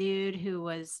the dude who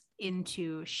was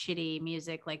into shitty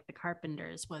music like the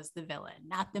Carpenters was the villain,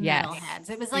 not the metalheads.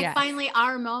 It was like finally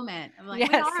our moment of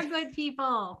like, we are good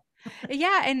people.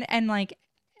 Yeah, and like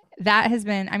that has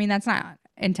been, that's not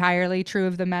entirely true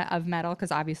of of metal,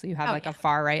 because obviously you have a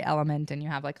far right element and you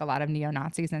have like a lot of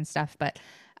neo-Nazis and stuff, but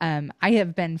I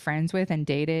have been friends with and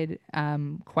dated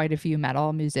quite a few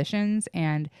metal musicians,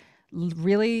 and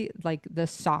really like the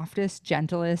softest,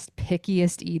 gentlest,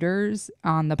 pickiest eaters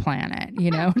on the planet,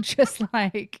 just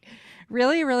like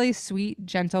really, really sweet,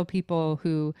 gentle people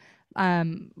who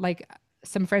like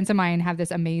some friends of mine have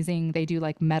this amazing, they do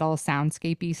like metal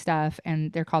soundscapey stuff,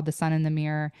 and they're called The Sun in the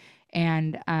Mirror.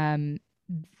 And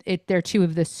they're two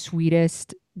of the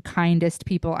sweetest, kindest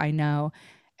people I know.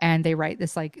 And they write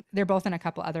this, like, they're both in a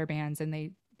couple other bands, and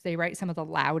they write some of the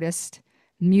loudest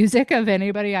music of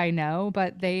anybody I know,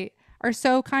 but they are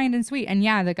so kind and sweet. And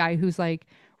yeah, the guy who's like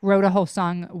wrote a whole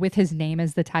song with his name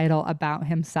as the title about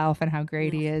himself and how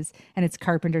great he is, and it's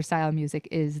Carpenter style music,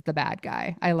 is the bad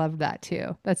guy. I love that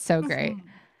too. That's so great.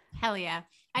 Hell yeah.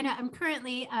 I know. I'm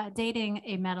currently dating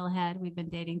a metalhead. We've been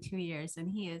dating 2 years, and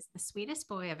he is the sweetest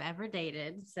boy I've ever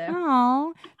dated. So,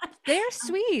 Oh, they're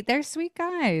sweet. They're sweet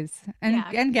guys and Yeah.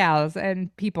 and gals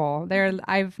and people.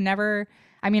 I've never.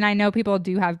 I mean, I know people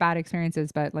do have bad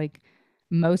experiences, but like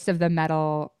most of the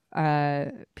metal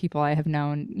people I have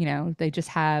known, you know, they just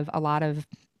have a lot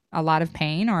of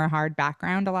pain or a hard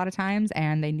background a lot of times,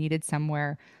 and they needed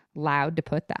somewhere loud to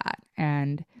put that.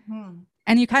 Mhm.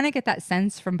 And you kind of get that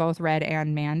sense from both Red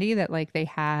and Mandy that like they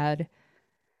had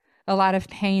a lot of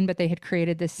pain, but they had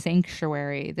created this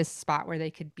sanctuary, this spot where they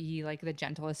could be like the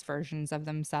gentlest versions of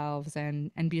themselves,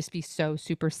 and just be so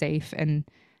super safe. And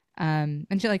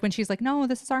she, like, when she's like, no,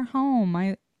 this is our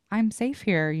home. I'm safe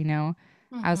here, you know.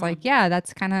 I was like, Mhm. yeah,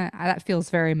 that's kind of, that feels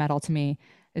very metal to me,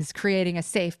 is creating a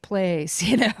safe place,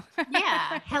 you know.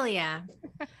 Yeah. Hell yeah.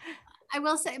 I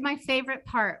will say my favorite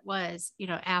part was,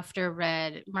 after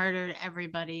Red murdered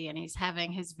everybody and he's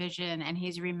having his vision and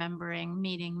he's remembering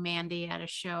meeting Mandy at a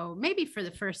show, maybe for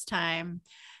the first time.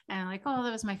 And I'm like, oh,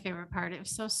 that was my favorite part. It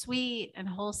was so sweet and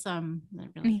wholesome. They're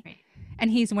really great.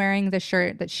 And he's wearing the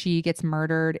shirt that she gets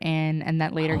murdered in, and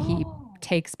that later he Oh.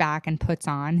 takes back and puts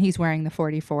on. He's wearing the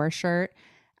 44 shirt.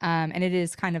 And it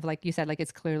is kind of like you said, like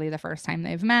it's clearly the first time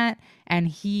they've met.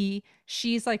 And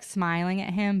she's like smiling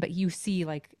at him, but you see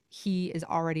like he is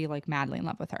already like madly in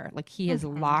love with her. Like he is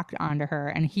Mhm. locked onto her.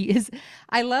 And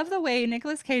I love the way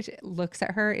Nicolas Cage looks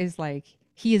at her, is like,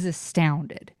 he is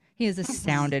astounded. He is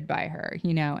astounded by her,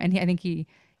 you know? And I think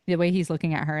the way he's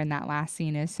looking at her in that last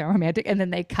scene is so romantic. And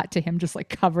then they cut to him just like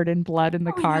covered in blood in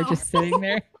the Oh, car, no. just sitting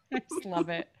there. I just love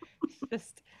it.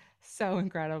 Just so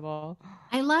incredible.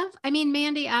 I mean,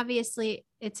 Mandy, obviously,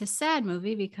 it's a sad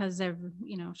movie because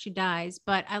she dies,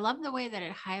 but I love the way that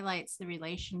it highlights the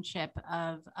relationship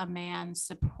of a man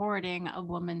supporting a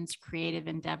woman's creative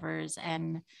endeavors.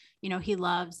 And, he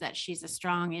loves that she's a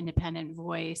strong, independent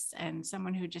voice and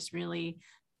someone who just really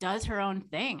does her own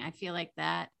thing. I feel like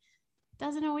that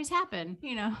doesn't always happen.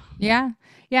 Yeah.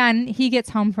 Yeah. And he gets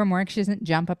home from work. She doesn't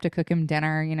jump up to cook him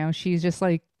dinner. You know, she's just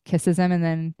like kisses him, and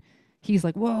then he's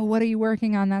like, whoa, what are you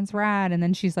working on? That's rad. And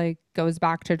then she's like, goes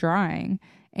back to drawing.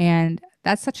 And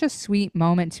that's such a sweet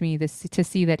moment to me, this to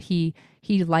see that he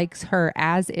likes her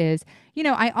as is. You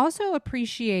know, I also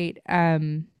appreciate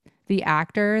the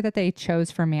actor that they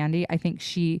chose for Mandy. I think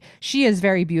she is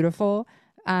very beautiful.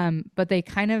 But they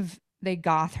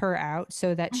goth her out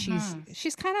so that Mhm.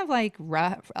 she's kind of like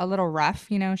rough, a little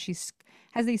rough, you know. She's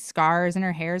has these scars, and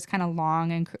her hair is kind of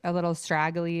long and a little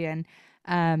straggly, and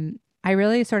I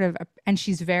really sort of, and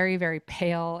she's very very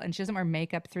pale, and she doesn't wear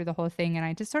makeup through the whole thing, and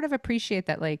I just sort of appreciate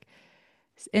that, like,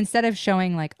 instead of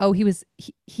showing like, oh, he was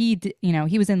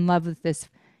in love with this,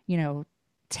 you know,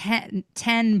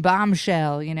 10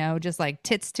 bombshell, you know, just like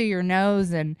tits to your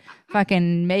nose and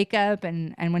fucking makeup,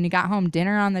 and when you got home,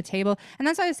 dinner on the table. And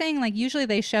that's what I was saying, like usually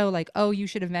they show like, oh, you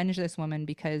should avenge this woman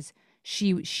because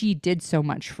she did so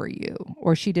much for you,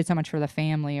 or she did so much for the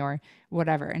family, or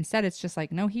whatever. Instead it's just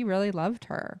like, no, he really loved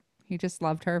her. He just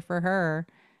loved her for her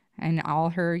and all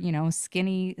her, you know,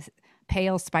 skinny,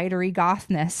 pale, spidery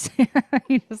gothness.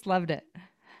 He just loved it.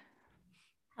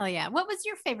 Hell yeah. What was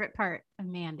your favorite part of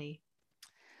Mandy?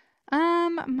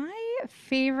 My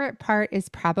favorite part is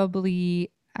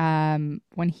probably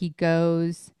when he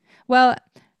goes, well,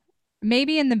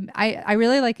 maybe I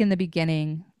really like in the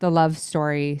beginning the love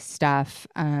story stuff.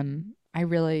 I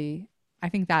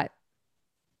think that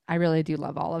I really do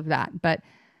love all of that. But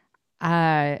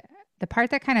uh the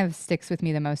part that kind of sticks with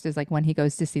me the most is like when he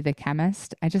goes to see the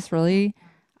chemist. I just really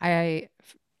I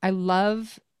I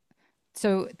love,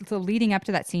 so leading up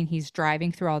to that scene, he's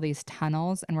driving through all these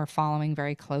tunnels, and we're following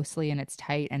very closely, and it's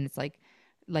tight, and it's like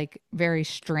very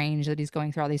strange that he's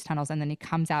going through all these tunnels, and then he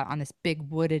comes out on this big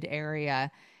wooded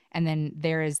area, and then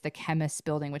there is the chemist's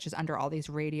building, which is under all these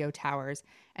radio towers,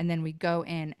 and then we go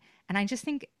in, and I just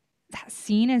think that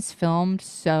scene is filmed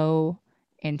so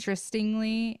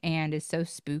interestingly and is so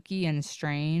spooky and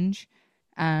strange.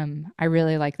 I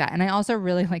really like that, and I also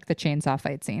really like the chainsaw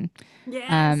fight scene.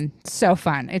 Yes. So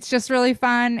fun. It's just really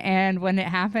fun. And when it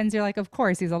happens, you're like, of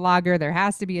course, he's a logger. There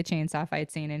has to be a chainsaw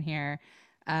fight scene in here.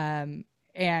 And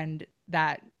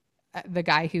that the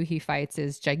guy who he fights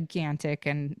is gigantic,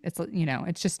 and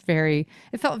it's just very.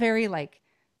 It felt very like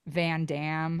Van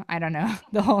Damme. I don't know.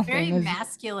 The whole Very thing was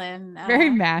masculine. very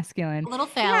masculine. A little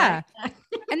Yeah. phallic.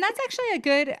 And that's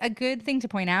actually a good thing to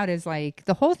point out is like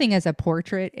the whole thing is a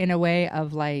portrait in a way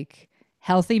of like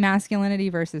healthy masculinity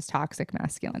versus toxic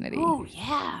masculinity. Oh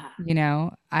yeah.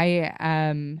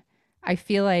 I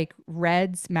feel like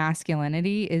Red's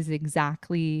masculinity is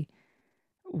exactly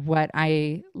what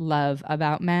I love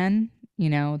about men,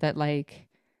 that like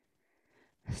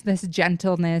this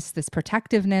gentleness, this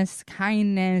protectiveness,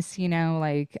 kindness,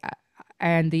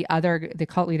 and the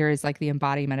cult leader is like the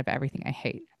embodiment of everything I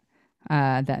hate.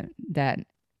 That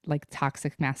like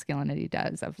toxic masculinity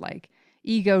does, of like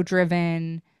ego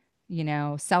driven,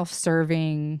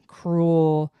 self-serving,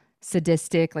 cruel,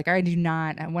 sadistic. Like I do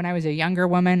not, when I was a younger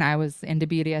woman, I was into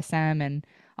BDSM and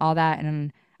all that.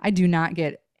 And I do not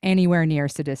get anywhere near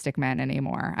sadistic men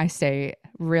anymore. I stay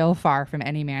real far from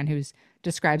any man who's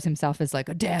describes himself as like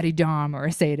a daddy dom or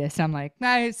a sadist. I'm like,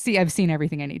 I've seen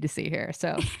everything I need to see here.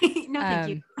 So No, thank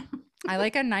you. I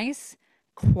like a nice,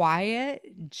 quiet,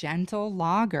 gentle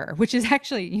lager, which is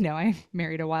actually, I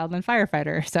married a wildland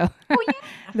firefighter. So Oh yeah.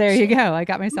 there you go. I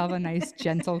got myself a nice,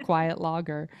 gentle, quiet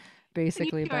lager,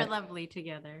 basically. You two are But lovely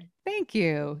together. thank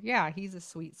you. Yeah, he's a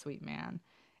sweet, sweet man.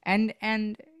 And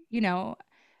and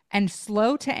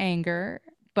slow to anger,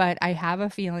 but I have a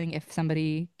feeling if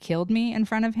somebody killed me in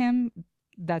front of him,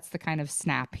 that's the kind of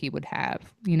snap he would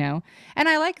have. And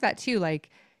I like that too. Like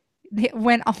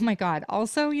when, oh my God.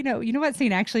 Also, you know what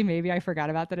scene actually maybe I forgot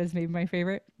about that is maybe my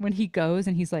favorite? When he goes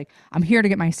and he's like, I'm here to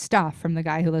get my stuff from the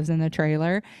guy who lives in the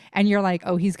trailer. And you're like,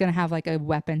 oh, he's going to have like a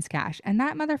weapons cache. And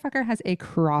that motherfucker has a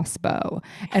crossbow.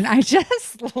 And I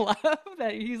just love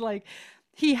that he's like,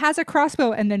 he has a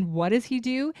crossbow, and then what does he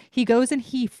do? He goes and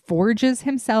he forges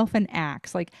himself an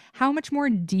axe. Like, how much more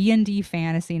D&D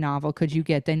fantasy novel could you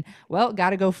get than, well,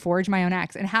 got to go forge my own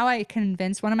axe? And how I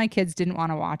convinced one of my kids didn't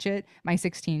want to watch it. My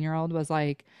 16-year-old was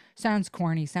like, sounds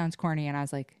corny. And I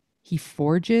was like, he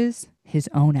forges his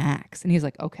own axe. And he's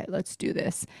like, okay, let's do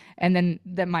this. And then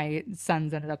my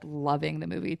sons ended up loving the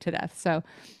movie to death. So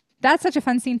that's such a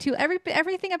fun scene too.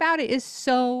 Everything about it is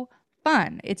so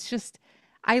fun. It's just,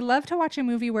 I love to watch a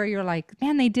movie where you're like,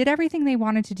 man, they did everything they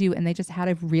wanted to do and they just had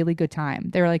a really good time.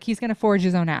 They were like, he's going to forge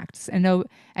his own axe. And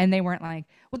they weren't like,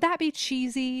 would that be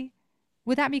cheesy?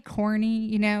 Would that be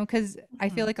corny? Because I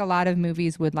feel like a lot of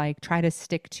movies would like try to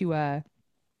stick to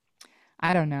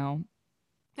I don't know.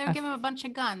 They would give him a bunch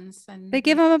of guns, and They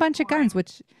give him a bunch of guns,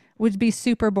 which would be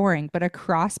super boring. But a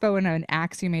crossbow and an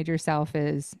axe you made yourself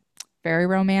is very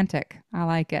romantic. I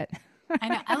like it. I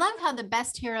know. I love how the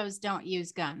best heroes don't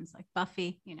use guns, like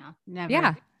Buffy.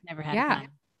 Never had time.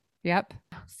 Yep.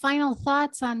 Final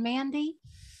thoughts on Mandy?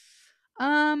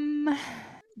 I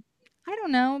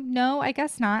don't know. No, I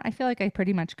guess not. I feel like I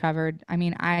pretty much covered. I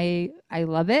mean, I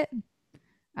love it.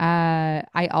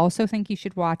 I also think you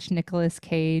should watch Nicolas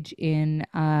Cage in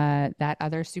that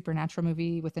other supernatural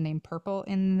movie with the name Purple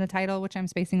in the title, which I'm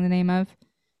spacing the name of.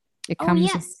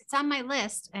 Yes, it's on my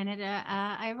list, and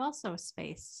I've also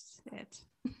spaced it.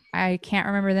 I can't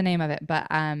remember the name of it, but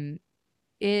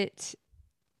it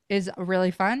is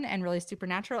really fun and really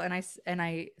supernatural, and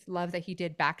I love that he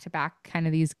did back to back kind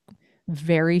of these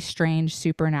very strange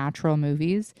supernatural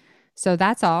movies. So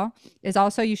that's all. Is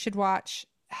also you should watch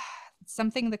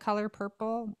something The Color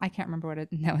Purple. I can't remember what it.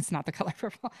 No, it's not The Color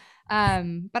Purple.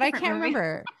 But I can't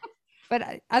remember.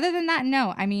 But other than that,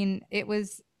 no. I mean, it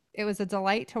was a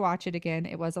delight to watch it again.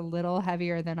 It was a little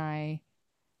heavier than I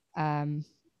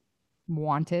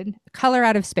wanted. Color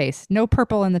Out of Space. No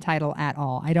purple in the title at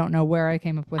all. I don't know where I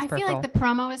came up with purple. I feel like the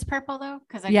promo is purple though,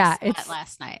 because I just saw it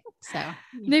last night. So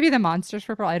maybe the monster's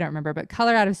purple. I don't remember, but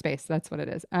Color Out of Space. That's what it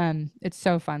is. It's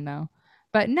so fun though.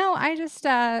 But no, I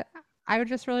would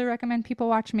just really recommend people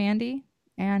watch Mandy,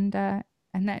 and that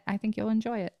I think you'll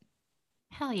enjoy it.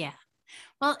 Hell yeah.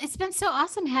 Well, it's been so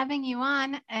awesome having you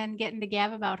on and getting to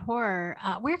gab about horror.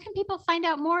 Where can people find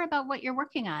out more about what you're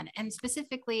working on, and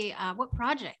specifically what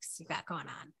projects you got going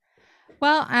on?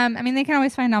 Well, I mean, they can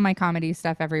always find all my comedy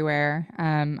stuff everywhere.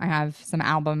 I have some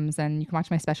albums, and you can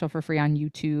watch my special for free on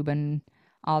YouTube and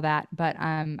all that. But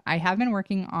I have been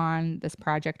working on this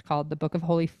project called The Book of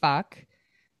Holy Fuck.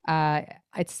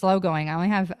 It's slow going. I only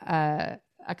have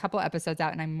a couple episodes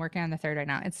out, and I'm working on the third right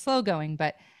now. It's slow going,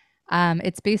 but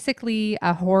it's basically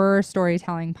a horror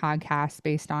storytelling podcast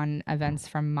based on events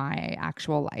from my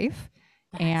actual life.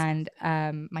 And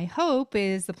my hope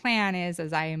is, the plan is,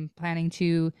 as I am planning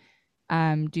to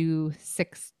do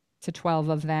 6 to 12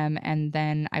 of them, and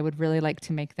then I would really like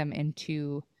to make them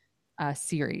into a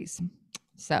series.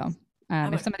 So I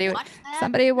If would somebody watch that.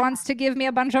 somebody wants to give me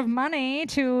a bunch of money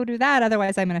to do that,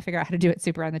 otherwise I'm going to figure out how to do it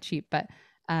super on the cheap. But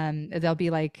there'll be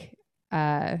like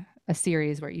a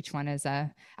series where each one is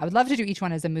a. I would love to do each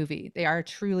one as a movie. They are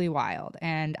truly wild,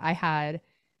 and I had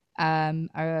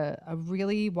a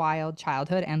really wild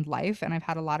childhood and life, and I've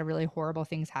had a lot of really horrible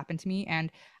things happen to me,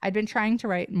 and I'd been trying to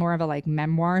write more of a like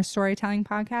memoir storytelling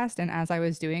podcast, and as I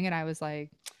was doing it I was like,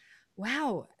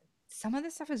 wow, some of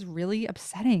this stuff is really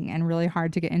upsetting and really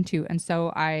hard to get into, and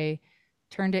so I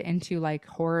turned it into like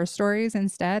horror stories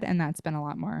instead, and that's been a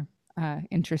lot more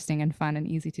interesting and fun and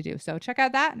easy to do. So check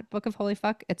out that Book of Holy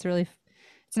Fuck. It's really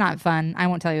it's not fun, I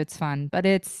won't tell you it's fun, but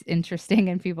it's interesting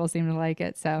and people seem to like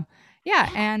it. So yeah,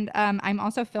 and I'm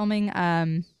also filming.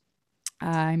 I'm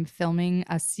filming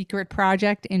a secret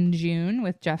project in June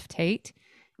with Jeff Tate,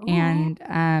 and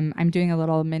I'm doing a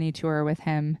little mini tour with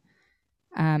him.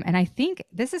 And I think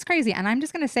this is crazy, and I'm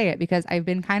just going to say it because I've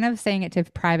been kind of saying it to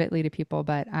privately to people,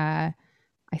 but I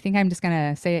think I'm just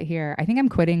going to say it here. I think I'm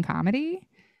quitting comedy.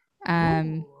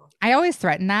 I always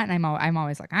threaten that, and I'm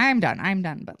always like, I'm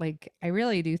done. But like, I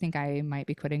really do think I might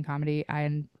be quitting comedy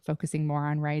and focusing more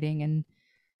on writing and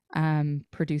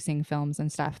producing films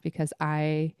and stuff because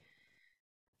I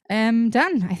am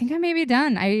done. I think I may be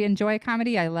done. I enjoy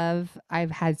comedy.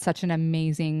 I've had such an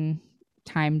amazing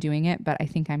time doing it, but I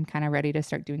think I'm kind of ready to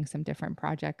start doing some different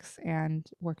projects and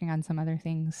working on some other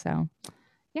things. So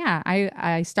yeah,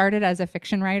 I started as a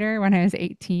fiction writer when I was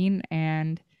 18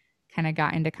 and kind of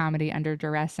got into comedy under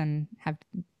duress and have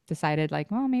decided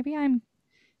like, well, maybe I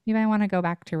want to go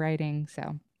back to writing.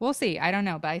 So we'll see. I don't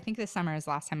know, but I think this summer is the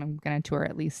last time I'm going to tour,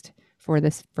 at least for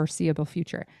this foreseeable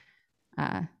future.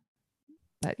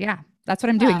 But yeah, that's what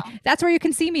I'm doing. That's where you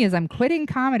can see me is I'm quitting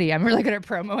comedy. I'm really good at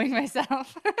promoting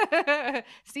myself.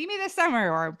 See me this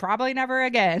summer or probably never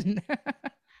again.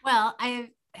 Well,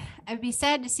 I'd be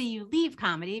sad to see you leave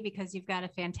comedy because you've got a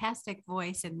fantastic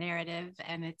voice and narrative,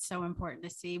 and it's so important to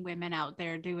see women out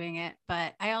there doing it.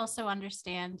 But I also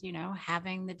understand,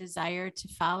 having the desire to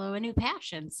follow a new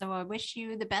passion. So I wish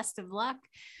you the best of luck.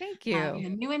 Thank you. In the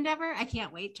new endeavor. I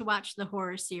can't wait to watch the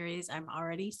horror series. I'm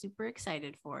already super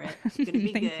excited for it. It's going to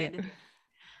be good. You.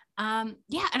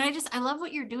 Yeah, and I love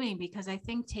what you're doing because I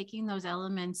think taking those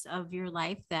elements of your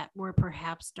life that were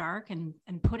perhaps dark and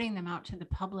putting them out to the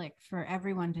public for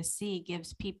everyone to see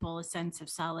gives people a sense of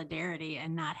solidarity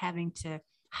and not having to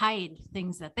hide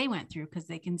things that they went through because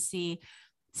they can see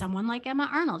someone like Emma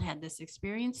Arnold had this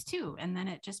experience too, and then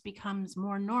it just becomes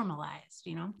more normalized,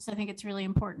 So I think it's really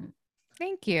important.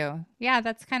 Thank you. Yeah,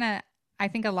 that's kind of, I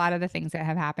think a lot of the things that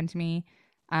have happened to me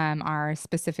are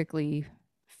specifically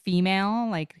female,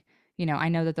 like, I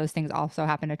know that those things also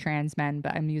happen to trans men,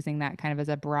 but I'm using that kind of as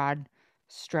a broad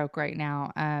stroke right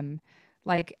now.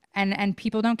 Like, and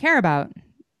people don't care about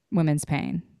women's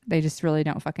pain. They just really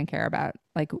don't fucking care about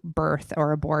like birth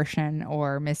or abortion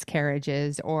or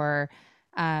miscarriages or,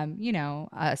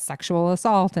 sexual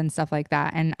assault and stuff like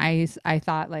that. And I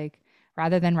thought like,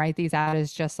 rather than write these out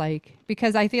as just like,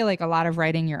 because I feel like a lot of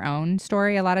writing your own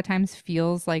story a lot of times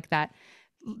feels like that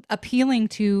appealing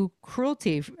to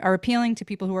cruelty or appealing to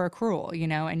people who are cruel,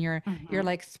 and you're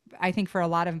like, I think for a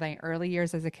lot of my early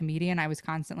years as a comedian, I was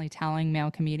constantly telling male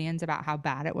comedians about how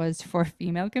bad it was for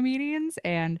female comedians.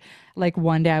 And like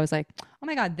one day I was like, oh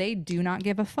my God, they do not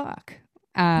give a fuck.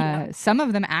 Some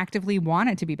of them actively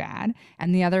want it to be bad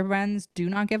and the other ones do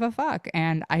not give a fuck.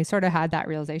 And I sort of had that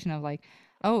realization of like,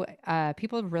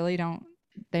 people really don't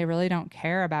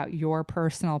care about your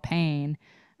personal pain.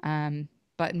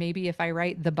 But maybe if I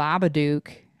write The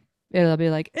Babadook, it'll be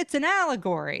like, it's an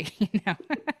allegory,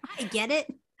 I get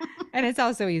it. And it's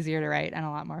also easier to write and a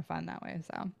lot more fun that way.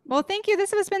 So, well, thank you.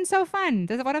 This has been so fun.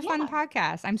 What a fun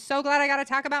podcast. I'm so glad I got to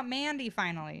talk about Mandy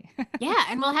finally. Yeah.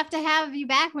 And we'll have to have you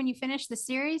back when you finish the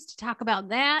series to talk about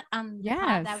that.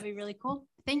 Yes. That would be really cool.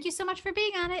 Thank you so much for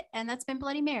being on it. And that's been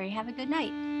Bloody Mary. Have a good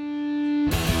night.